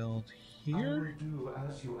 please build I here. will do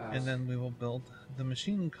as you ask. And then we will build the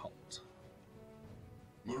machine cult.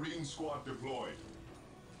 Marine squad deployed.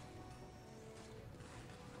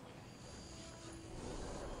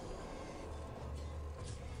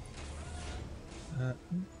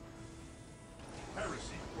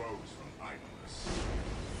 Heresy grows from idleness.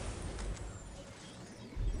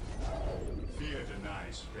 Fear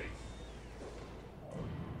denies faith.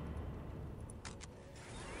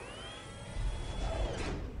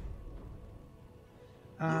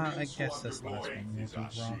 I guess this last one will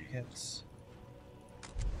be rockets.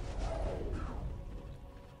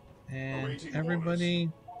 And Awaiting everybody,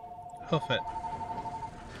 hoof it.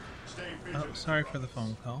 Stay Oh, vigilant. sorry for the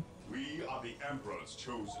phone call. We are the Emperor's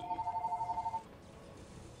chosen.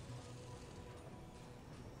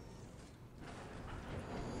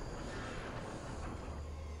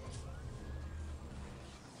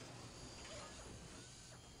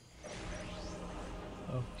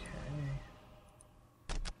 Okay.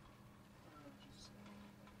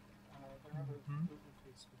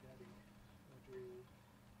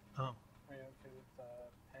 Oh, Are you okay with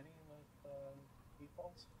Penny with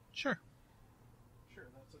meatballs? sure. Sure,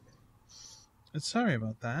 that's okay. Sorry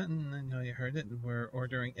about that, and I know you heard it. We're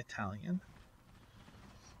ordering Italian.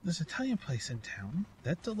 There's an Italian place in town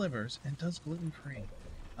that delivers and does gluten-free.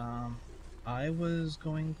 I was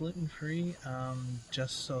going gluten-free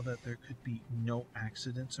just so that there could be no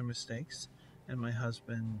accidents or mistakes, and my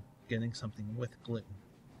husband getting something with gluten.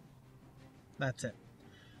 That's it.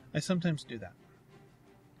 I sometimes do that.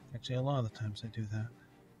 Actually, a lot of the times I do that.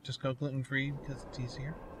 Just go gluten-free because it's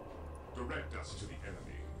easier. Direct us to the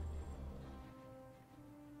enemy.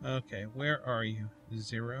 Okay, where are you?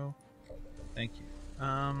 0? Thank you.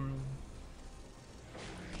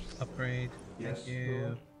 Upgrade. Yes, Thank you.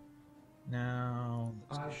 Lord. Now,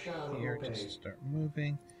 I let's shall go here obey. just to start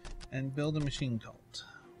moving. And build a machine cult.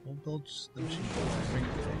 We'll build just the machine cult.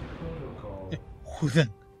 Protocol. Who then?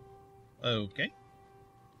 Okay.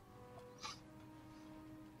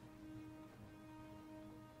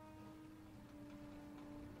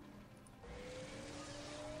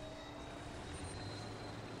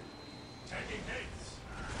 Taking hits.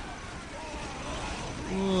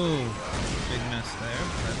 Ooh, big mess there,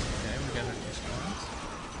 but that's okay. We got our 2 spawns.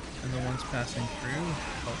 And the ones passing through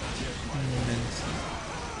help immensely.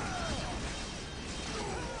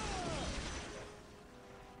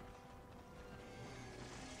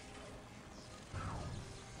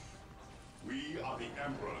 We are the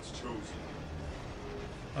Emperor's chosen.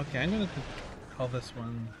 Okay, I'm going to call this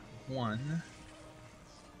one 1.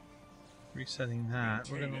 Resetting that.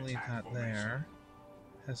 We're going to leave that there.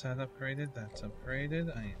 Has that upgraded? That's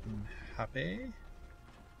upgraded. I am happy.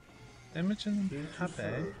 Damage and happy.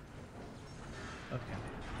 Okay.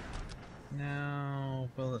 Now,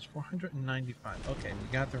 well, it's 495. Okay,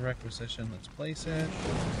 we got the requisition. Let's place it.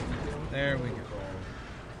 There we go.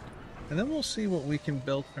 And then we'll see what we can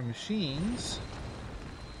build for machines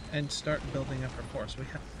and start building up our force. We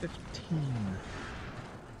have 15.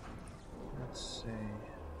 Let's see.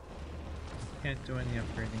 Can't do any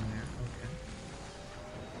upgrading there. Okay.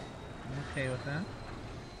 I'm okay with that.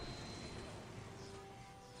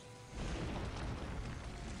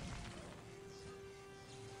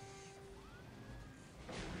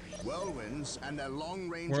 Whirlwinds and their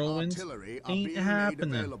long-range Whirlwinds artillery are ain't being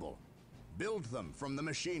happening. made available. Build them from the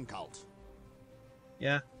machine cult.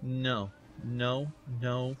 Yeah, no, no,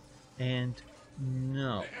 no, and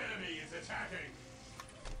no. The enemy is attacking.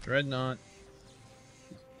 Dreadnought.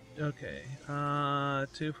 Okay,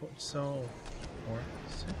 2, 4, so 4,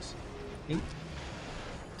 6, 8,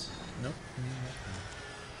 Nope.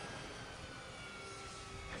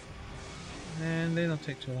 And they don't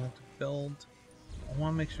take too long to build. I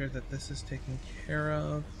want to make sure that this is taken care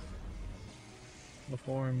of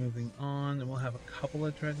before moving on. And we'll have a couple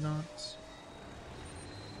of dreadnoughts.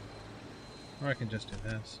 Or I can just do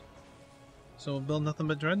this. So we'll build nothing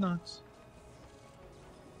but dreadnoughts.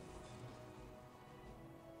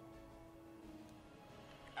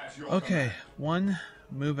 Okay, one,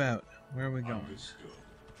 move out. Where are we going? Understood.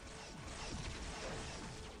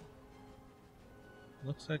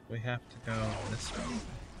 Looks like we have to go this way.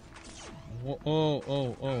 Whoa, oh,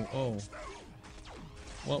 oh, oh, oh.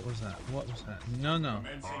 What was that? What was that? No, no.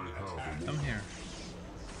 Come here.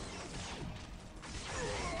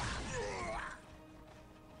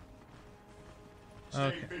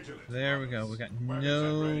 Okay, there we go. We got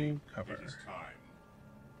no cover.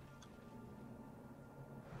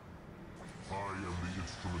 I am the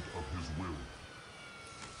instrument of his will.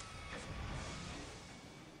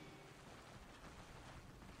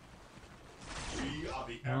 We are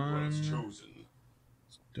the Emperor's chosen.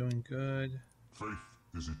 It's doing good. Faith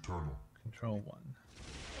is eternal. Control 1.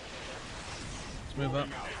 Let's move up.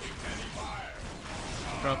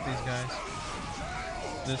 Drop these guys.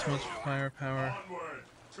 This much firepower.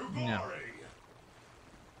 No.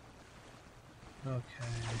 Okay,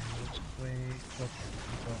 let's wait.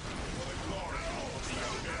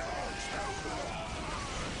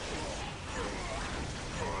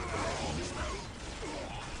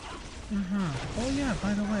 Oh yeah,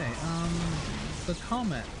 by the way, the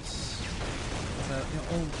comments about,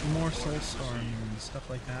 more Soulstorm and stuff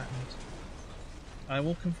like that, and I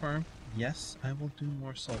will confirm, yes, I will do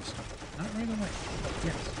more Soulstorm. Not right away, but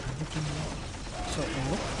yes, I will do more. So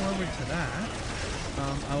look forward to that.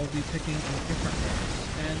 I will be picking a different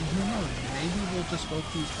race, and who knows, maybe we'll just go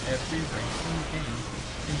through every race in the game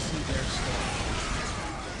and see their story.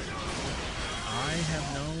 I have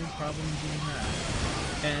no problem doing that.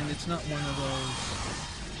 And it's not one of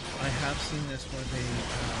those, I have seen this where they,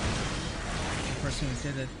 the person who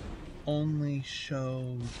did it only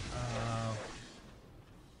showed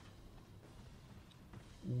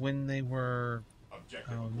when they were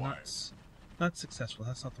not successful,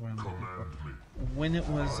 that's not the word I'm looking for. When it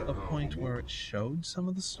was a point where it showed some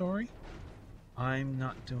of the story, I'm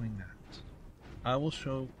not doing that. I will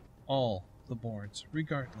show all the boards,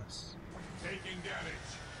 regardless. Taking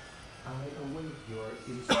damage. I await your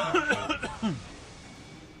instructions.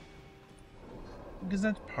 Because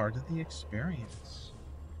that's part of the experience.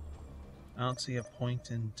 I don't see a point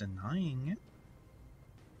in denying it.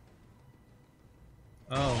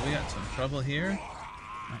 Oh, we got some trouble here?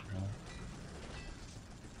 Not really.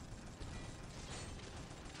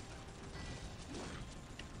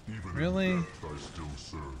 Even Really? in death I still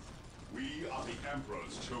serve. We are the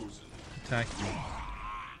Emperor's chosen. Attack you.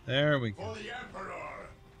 There we go. For the Emperor.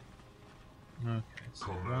 Okay, so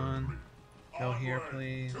Command me. one. Go here, Onward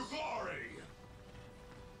please. to glory.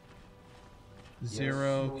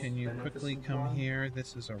 0, most can you quickly beneficent come one. here?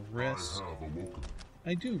 This is a risk. I have awoken.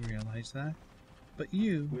 I do realize that. But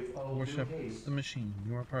you With all due worship haste. the machine.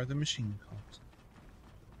 You are part of the machine cult.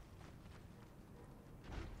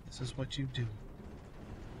 This is what you do.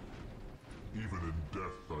 Even in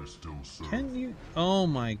death I still serve. Can you? Oh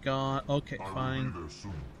my god. Okay, I will fine. be there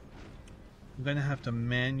soon. I'm gonna have to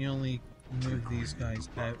manually move these guys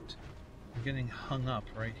out. I'm getting hung up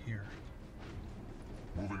right here.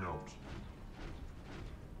 Moving out.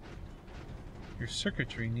 Your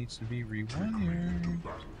circuitry needs to be Take me into rewired.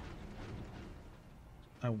 battle.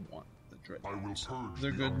 I want the I will dreadnoughts. purge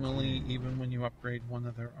They're the good melee unclean. even when you upgrade one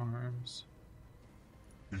of their arms.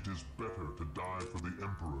 It is better to die for the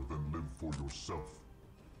Emperor than live for yourself.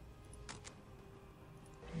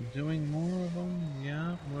 Doing more of them?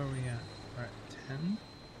 Yeah, where are we at? We're at 10?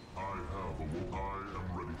 I have awoken. I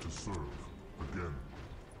am ready to serve. Again,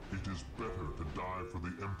 it is better to die for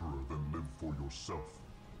the Emperor than live for yourself.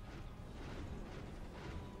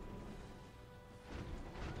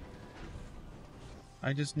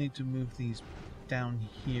 I just need to move these down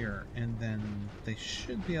here, and then they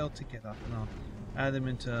should be able to get up, and I'll add them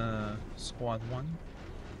into Squad 1.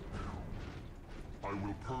 I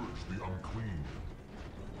will purge the unclean.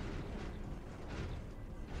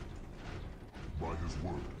 By his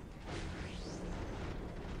word.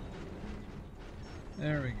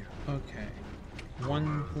 There we go. Okay.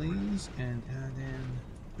 1, please, and add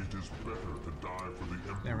in It is better to die for the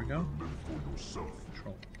Emperor There we go. than live for yourself.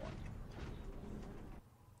 Control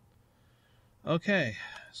 1. Okay.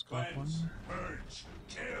 Squad 1. Cleanse, purge,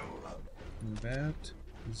 kill. Move out.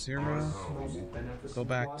 0. Most beneficent Go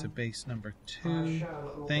back one. to base number I 2.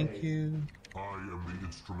 shall Thank obey. you. I am the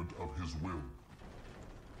instrument of his will.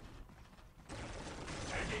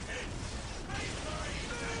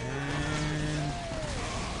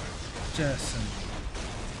 Jessen.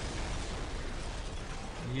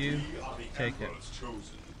 You We are the take it. Emperor's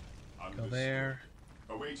chosen. Go Understood. there.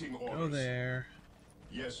 Awaiting orders. Go there.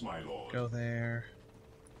 Yes, my lord. Go there.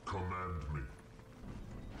 Command me.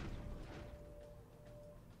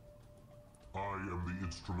 I am the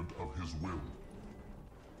instrument of his will.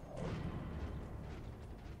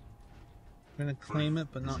 I'm gonna claim it,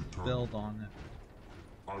 but not build on it.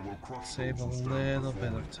 I will crush Save a those who stand little before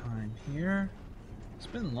bit me. of time here. It's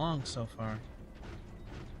been long so far.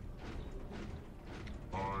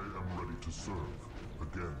 I am ready to serve.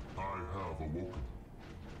 Again, I have awoken.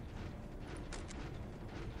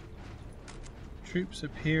 Troops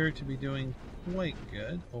appear to be doing quite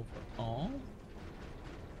good overall.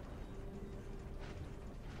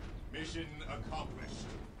 Mission accomplished.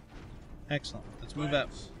 Excellent. Let's move up.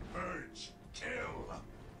 Purge. Kill.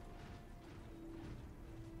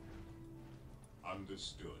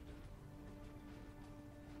 Understood.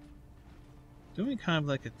 Doing kind of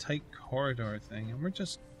like a tight corridor thing, and we're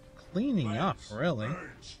just cleaning up, really.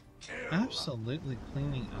 Purge. Kill. Absolutely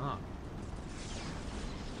cleaning up.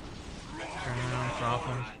 Turn around, drop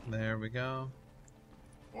them. There we go.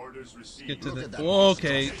 Orders received. Get to Look the. at that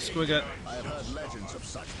Okay, Squigga. I have heard legends of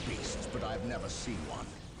such beasts, but I have never seen one.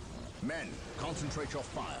 Men, concentrate your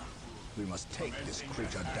fire. We must take this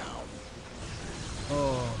creature down.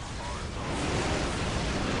 Oh.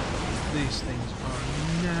 These things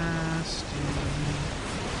are nasty.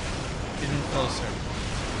 Getting closer.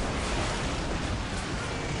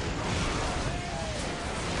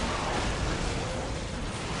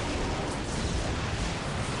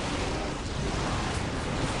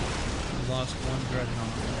 We lost one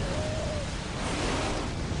dreadnought.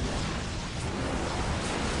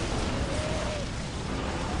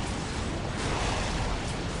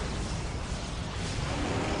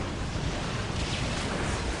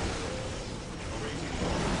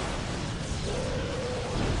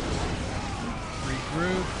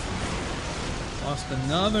 Regroup. Lost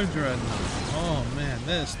another dreadnought. Oh man,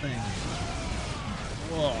 this thing.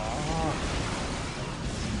 Whoa.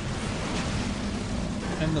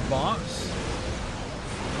 And the boss?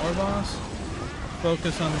 More boss?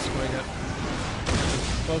 Focus on the Squigga.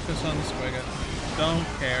 Focus on the Squigga. Don't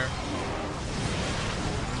care.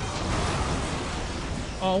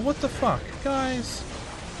 Oh, what the fuck, guys?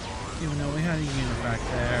 Even though we had a unit back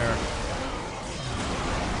there.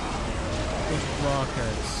 Those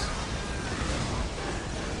rockets.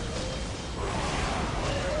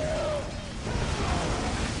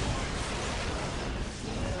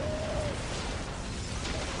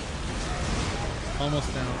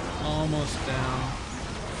 Almost down. Almost down.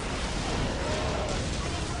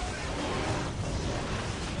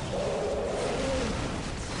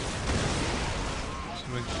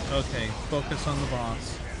 Okay, focus on the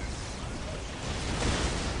boss.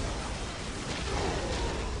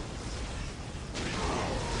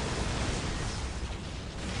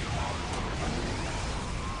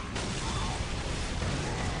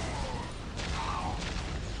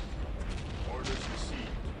 Orders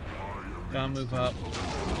received. Gotta move up.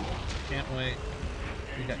 Can't wait.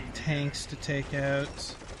 We got tanks to take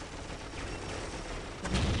out.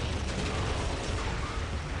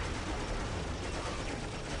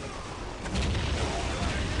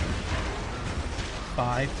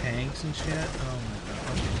 Five tanks and shit? Oh my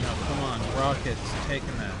god. Okay, no, come on. Rockets,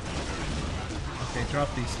 taking that. Okay,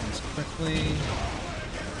 drop these things quickly.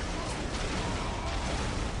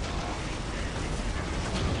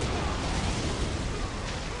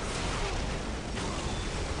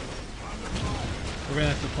 We're gonna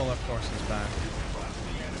have to pull our forces back.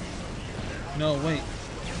 No, wait.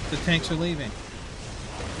 The tanks are leaving.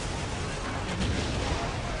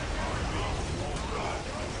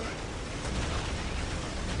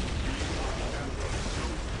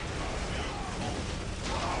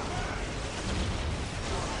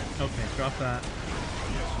 Okay, drop that.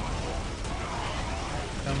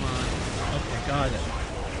 Come on. Okay, got it.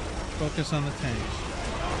 Focus on the tanks.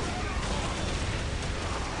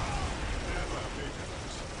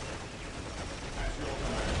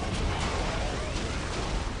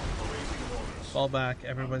 Fall back,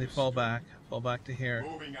 everybody fall back. Fall back to here.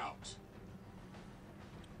 Moving out.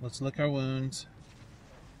 Let's lick our wounds.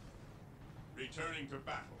 Returning to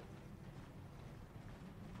battle.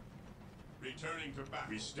 Returning to battle.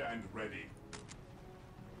 We stand ready.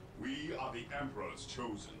 We are the Emperor's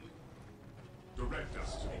chosen. Direct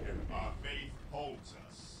us to the end. Our faith holds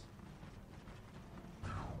us.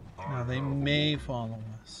 Now they may follow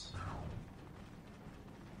us.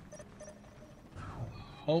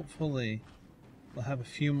 Hopefully we'll have a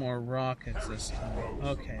few more rockets this time.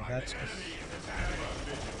 Okay, that's good.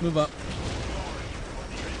 Move up.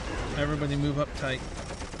 Everybody move up tight.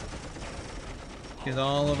 Get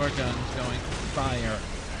all of our guns going. Fire.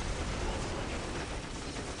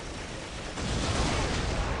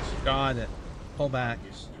 Got it. Pull back.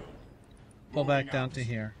 Pull back down to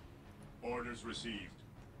here. Orders received.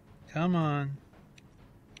 Come on.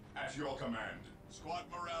 At your command. Squad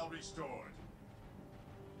morale restored.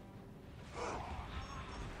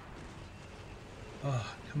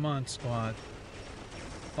 Oh, come on, squad.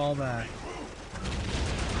 Fall back.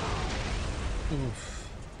 Oof.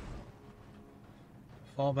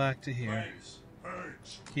 Fall back to here.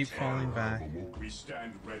 Keep falling back. We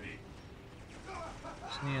stand ready.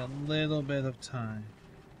 Just need a little bit of time.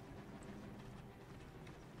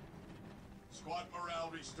 Squad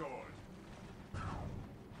morale restored.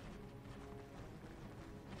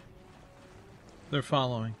 They're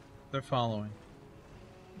following. They're following.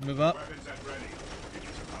 Move up. Weapons at ready. It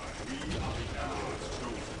is time. We are the Emperor's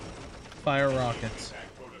chosen. Fire rockets.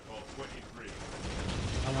 Attack protocol 23.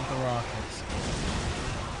 I want the rockets.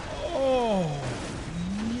 Oh,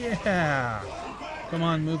 yeah. Come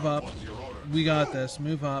on, move up. We got this.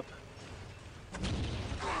 Move up.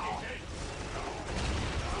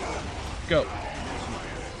 Go.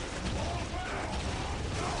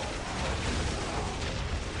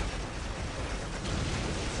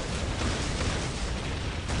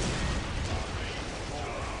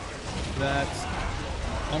 That's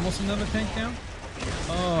almost another tank down.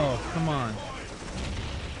 Oh, come on.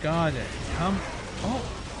 Got it. Come. Oh,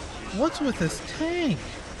 what's with this tank?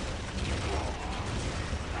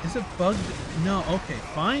 Is it bugged? No, okay,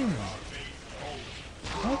 finally.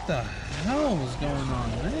 What the hell was going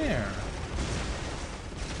on there?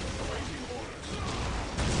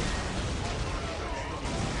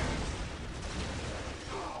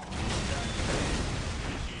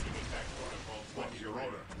 What's your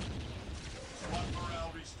order? Squad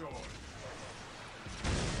morale restored.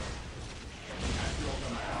 At your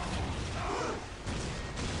command.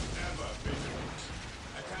 Ever vigilant.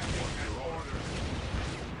 Attacking at order.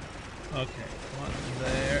 Okay, one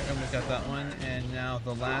there, and we got that one, and now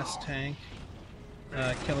the last tank.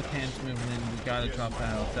 Kilocan's moving in. We gotta drop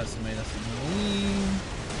out. Decimate us and lean.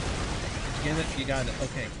 Did you get it? You got it.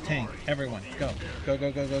 Okay, tank. Everyone, go. Go, go,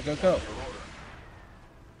 go, go, go, go.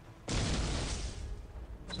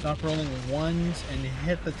 Stop rolling ones and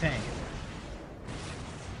hit the tank.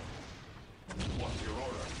 What's your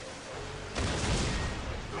order?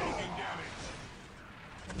 Taking damage.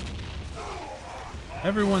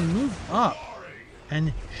 Everyone move up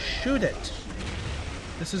and shoot it.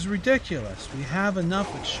 This is ridiculous. We have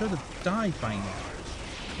enough. It should have died by now.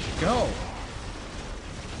 Go.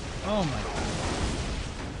 Oh my god.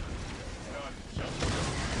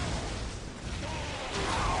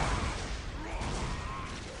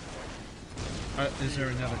 Is there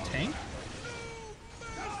another tank?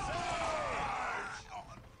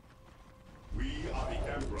 We are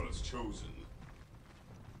the Emperor's chosen.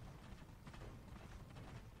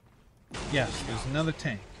 Yes, there's another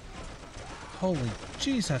tank. Holy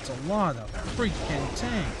jeez, that's a lot of freaking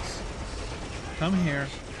tanks. Come here.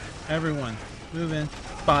 Everyone, move in.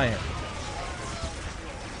 Fire.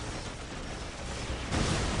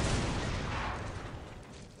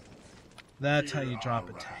 That's how you drop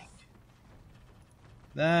a tank.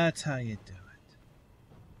 That's how you do it.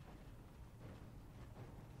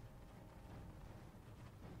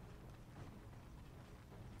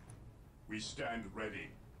 We stand ready.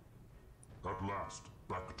 At last,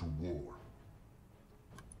 back to war.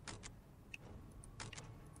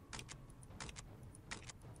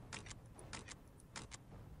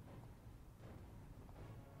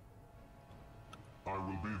 I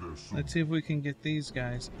will be there soon. Let's see if we can get these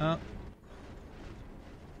guys up.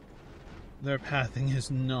 Their pathing is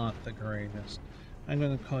not the greatest. I'm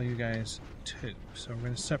going to call you guys 2. So we're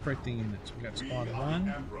going to separate the units. We got squad We are 1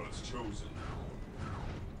 the Emperor's chosen.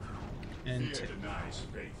 and Fear 2. denies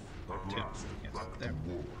faith. At Two. last, Yes, back there. to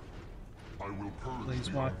war. I will purge Please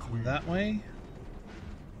the walk unclean. that way.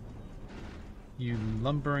 You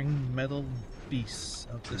lumbering metal beasts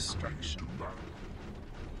of destruction. To battle.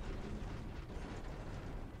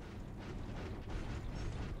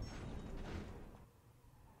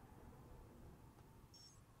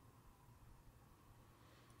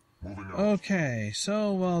 Moving out. Okay,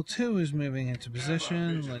 so while 2 is moving into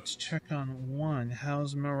position, let's check on 1.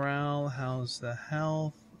 How's morale? How's the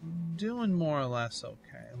health? Doing more or less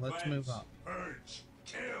okay. Let's move up. Purge.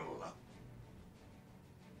 Kill.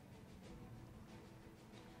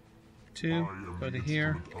 2, go to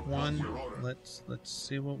here. 1, let's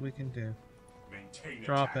see what we can do. Maintain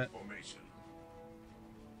Drop attack it. formation.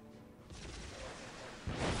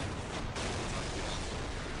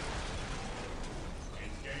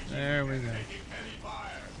 Engage There we go. Taking heavy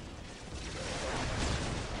fire.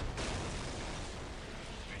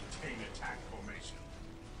 Maintain attack formation.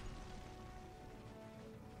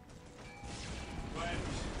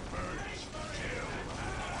 Cleanse, burnish, kill.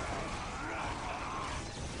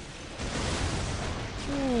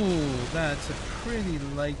 Ooh, that's a pretty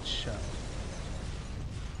light shot.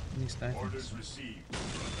 At least I think Orders so. received.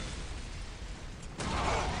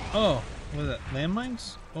 Oh, was it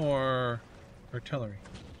landmines or artillery?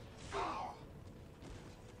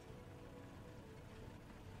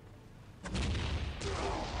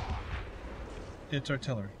 It's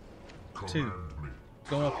artillery. Two.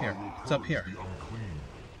 Go up here. It's up here.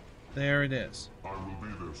 There it is. I will be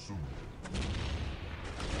there soon.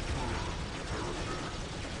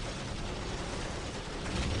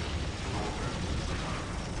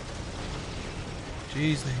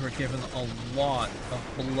 Jeez, they were given a lot of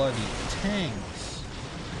bloody tanks.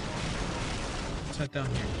 Let's head down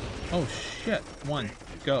here. Oh shit! One.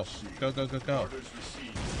 Go. Go, go, go, go. Orders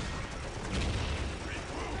received.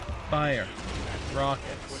 Fire.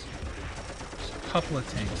 Rockets. There's a couple of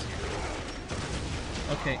tanks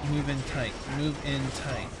here. Okay, move in tight. Move in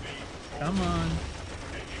tight. Come on.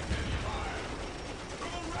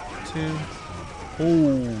 Two.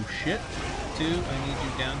 Oh shit. Two. I need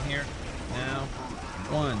you down here. Now.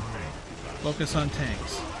 One. Focus on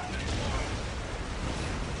tanks.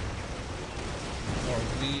 Or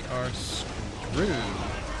we are screwed.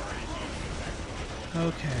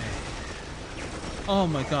 Okay. Oh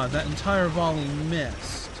my god, that entire volley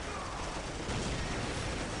missed.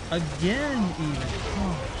 Again, even.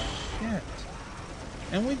 Oh shit.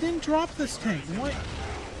 And we didn't drop this tank. What?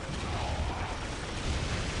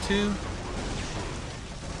 Two.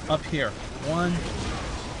 Up here. One.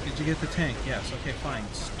 Did you get the tank? Yes. Okay, fine.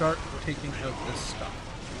 Start taking out this stuff.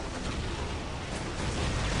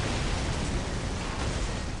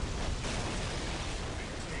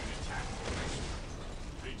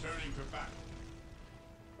 Returning to battle.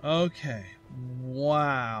 Okay.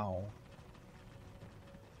 Wow.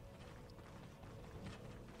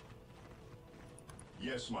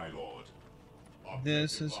 Yes, my lord.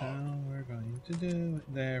 This is Objective how locked. we're going to do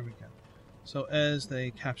it. There we go. So as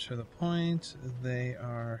they capture the point, they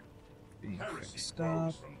are being Heresy fixed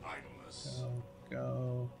grows up. from idleness.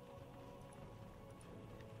 Go.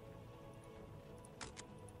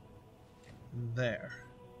 There.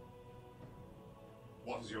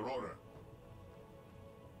 What is your order?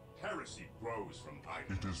 Heresy grows from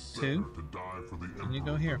It idleness. is better Two. to die for the Can you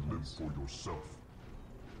Emperor go here, than live please? for yourself.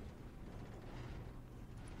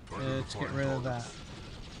 Let's get rid of that.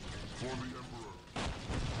 For the Emperor.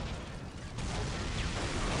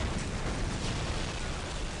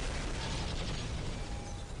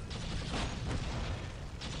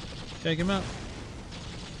 Take him out.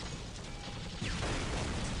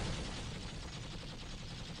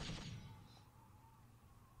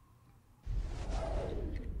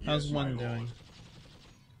 How's Yes, my one lord. doing?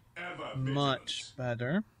 Ever Much vigilant.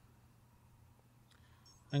 better.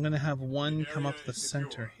 I'm gonna have one The come up area the is center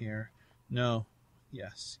secure. here. No.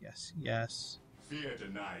 Yes, yes, yes. Fear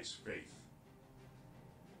denies faith.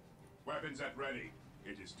 Weapons at ready.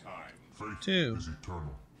 It is time. Faith Two. is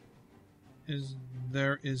eternal.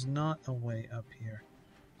 There is not a way up here.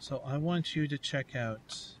 So I want you to check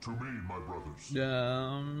out To me, my brothers.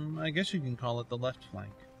 I guess you can call it the left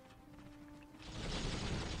flank.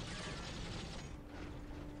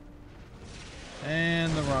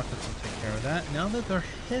 And the rockets will take care of that. Now that they're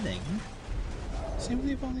hitting, see,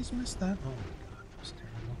 we've always missed that. Oh my god, that was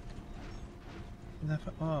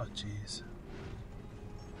terrible. Oh jeez.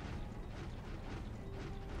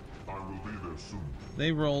 I will be there soon.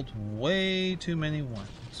 They rolled way too many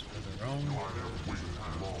ones for their own. I have waited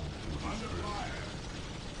too long for this day.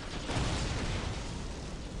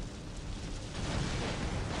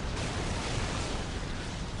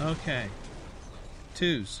 Okay.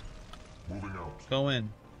 Twos. Moving out. Go in.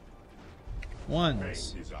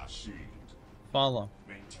 Ones. Faith is our shield. Follow.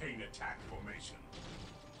 Maintain attack formation.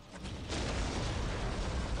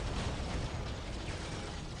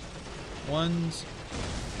 Ones.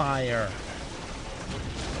 Fire.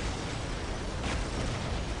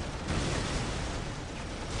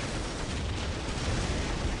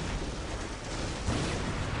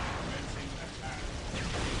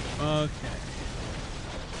 Okay.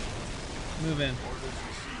 Move in. Orders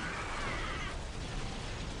received.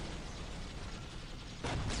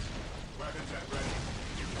 Weapons at ready.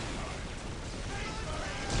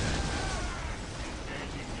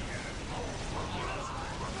 Engaging the enemy.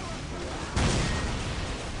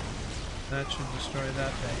 That should destroy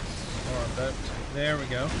that base. Or about to. There we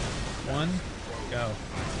go. One. Go.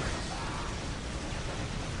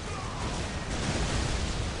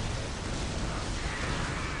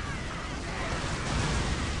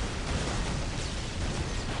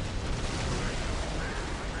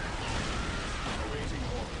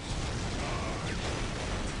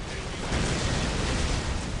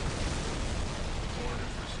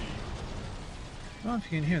 Well,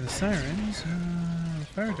 if you can hear the sirens, the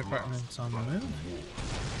fire department's on the move.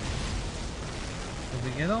 Did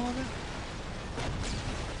we get all of it?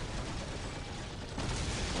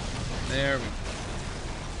 There we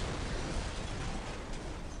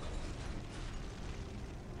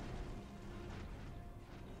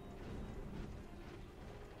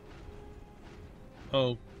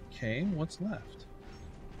go. Okay, what's left?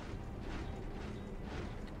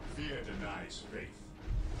 Fear denies faith.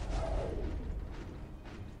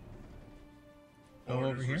 Go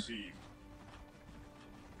over here. Received.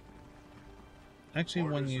 Actually,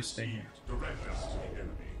 Orders one you received. stay here. Direct us to the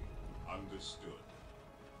enemy. Understood.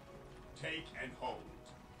 Take and hold.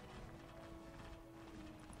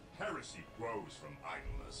 Heresy grows from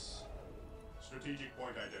idleness. Strategic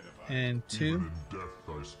point identified. And two, Even in death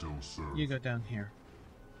I still serve. you go down here.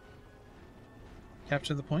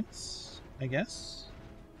 Capture the points, I guess.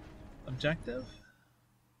 Objective?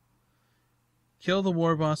 Kill the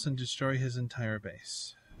war boss and destroy his entire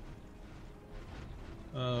base.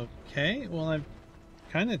 Okay, well I've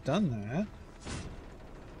kind of done that.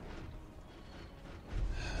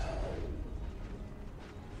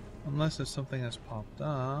 Unless there's something that's popped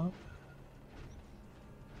up.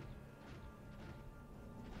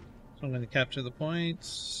 So I'm going to capture the points,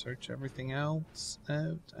 search everything else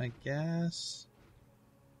out, I guess.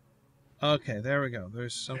 Okay, there we go.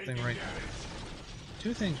 There's something right there.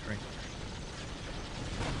 Two things right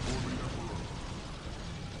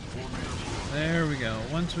there. There we go.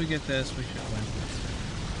 Once we get this, we should win.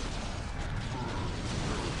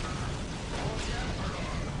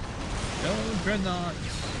 Go, Dreadnoughts!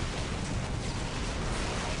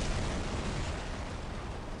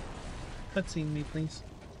 Cutscene me, please.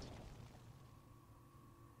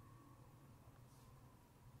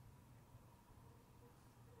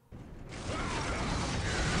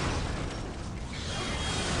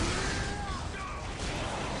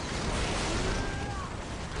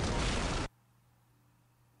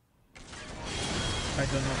 I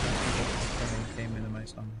don't know if that's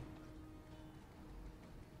minimized on me.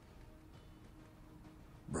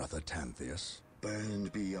 Brother Tantheus?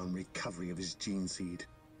 Burned beyond recovery of his gene seed,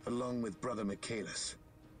 along with Brother Michaelis.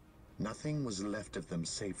 Nothing was left of them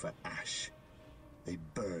save for ash. They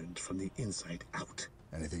burned from the inside out.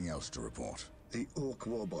 Anything else to report? The Orc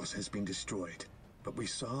warboss has been destroyed, but we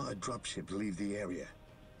saw a dropship leave the area.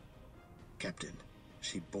 Captain,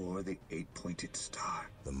 she bore the 8-pointed star.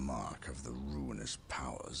 The mark of the ruinous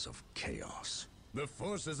powers of chaos. The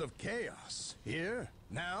forces of chaos? Here?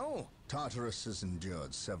 Now? Tartarus has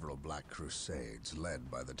endured several Black Crusades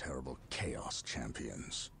led by the terrible Chaos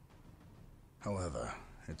Champions. However,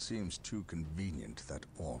 it seems too convenient that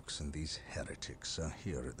orcs and these heretics are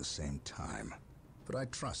here at the same time. But I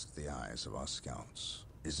trust the eyes of our scouts.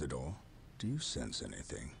 Isidore, do you sense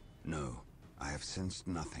anything? No, I have sensed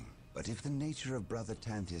nothing. But if the nature of Brother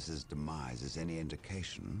Tantheus' demise is any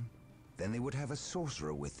indication, then they would have a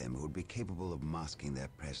sorcerer with them who would be capable of masking their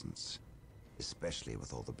presence, especially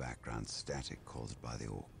with all the background static caused by the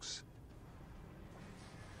orcs.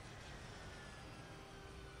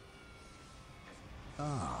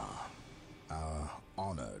 Ah, our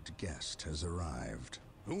honored guest has arrived.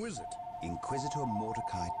 Who is it? Inquisitor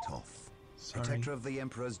Mordecai Toth, protector of the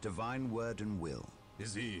Emperor's divine word and will.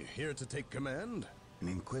 Is he here to take command? An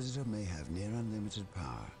Inquisitor may have near unlimited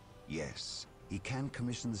power. Yes, he can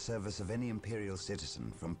commission the service of any Imperial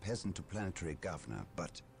citizen, from peasant to planetary governor,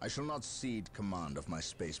 but... I shall not cede command of my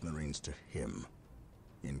Space Marines to him,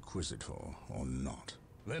 Inquisitor or not.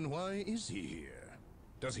 Then why is he here?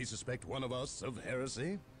 Does he suspect one of us of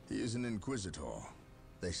heresy? He is an Inquisitor.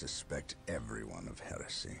 They suspect everyone of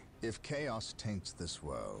heresy. If chaos taints this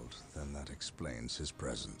world, then that explains his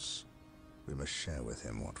presence. We must share with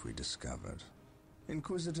him what we discovered.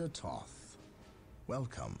 Inquisitor Toth,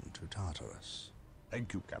 welcome to Tartarus.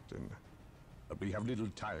 Thank you, Captain. But we have little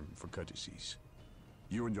time for courtesies.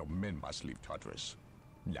 You and your men must leave Tartarus.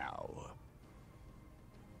 Now.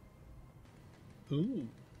 Ooh.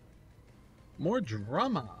 More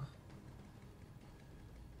drama.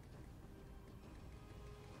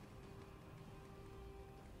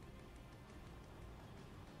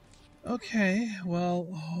 Okay, well,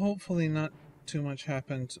 hopefully not too much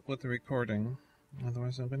happened with the recording.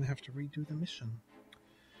 Otherwise, I'm going to have to redo the mission.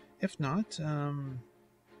 If not,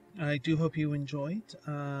 I do hope you enjoyed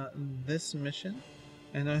this mission,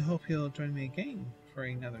 and I hope you'll join me again for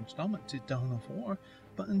another installment to Dawn of War.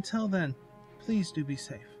 But until then, please do be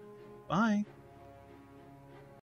safe. Bye.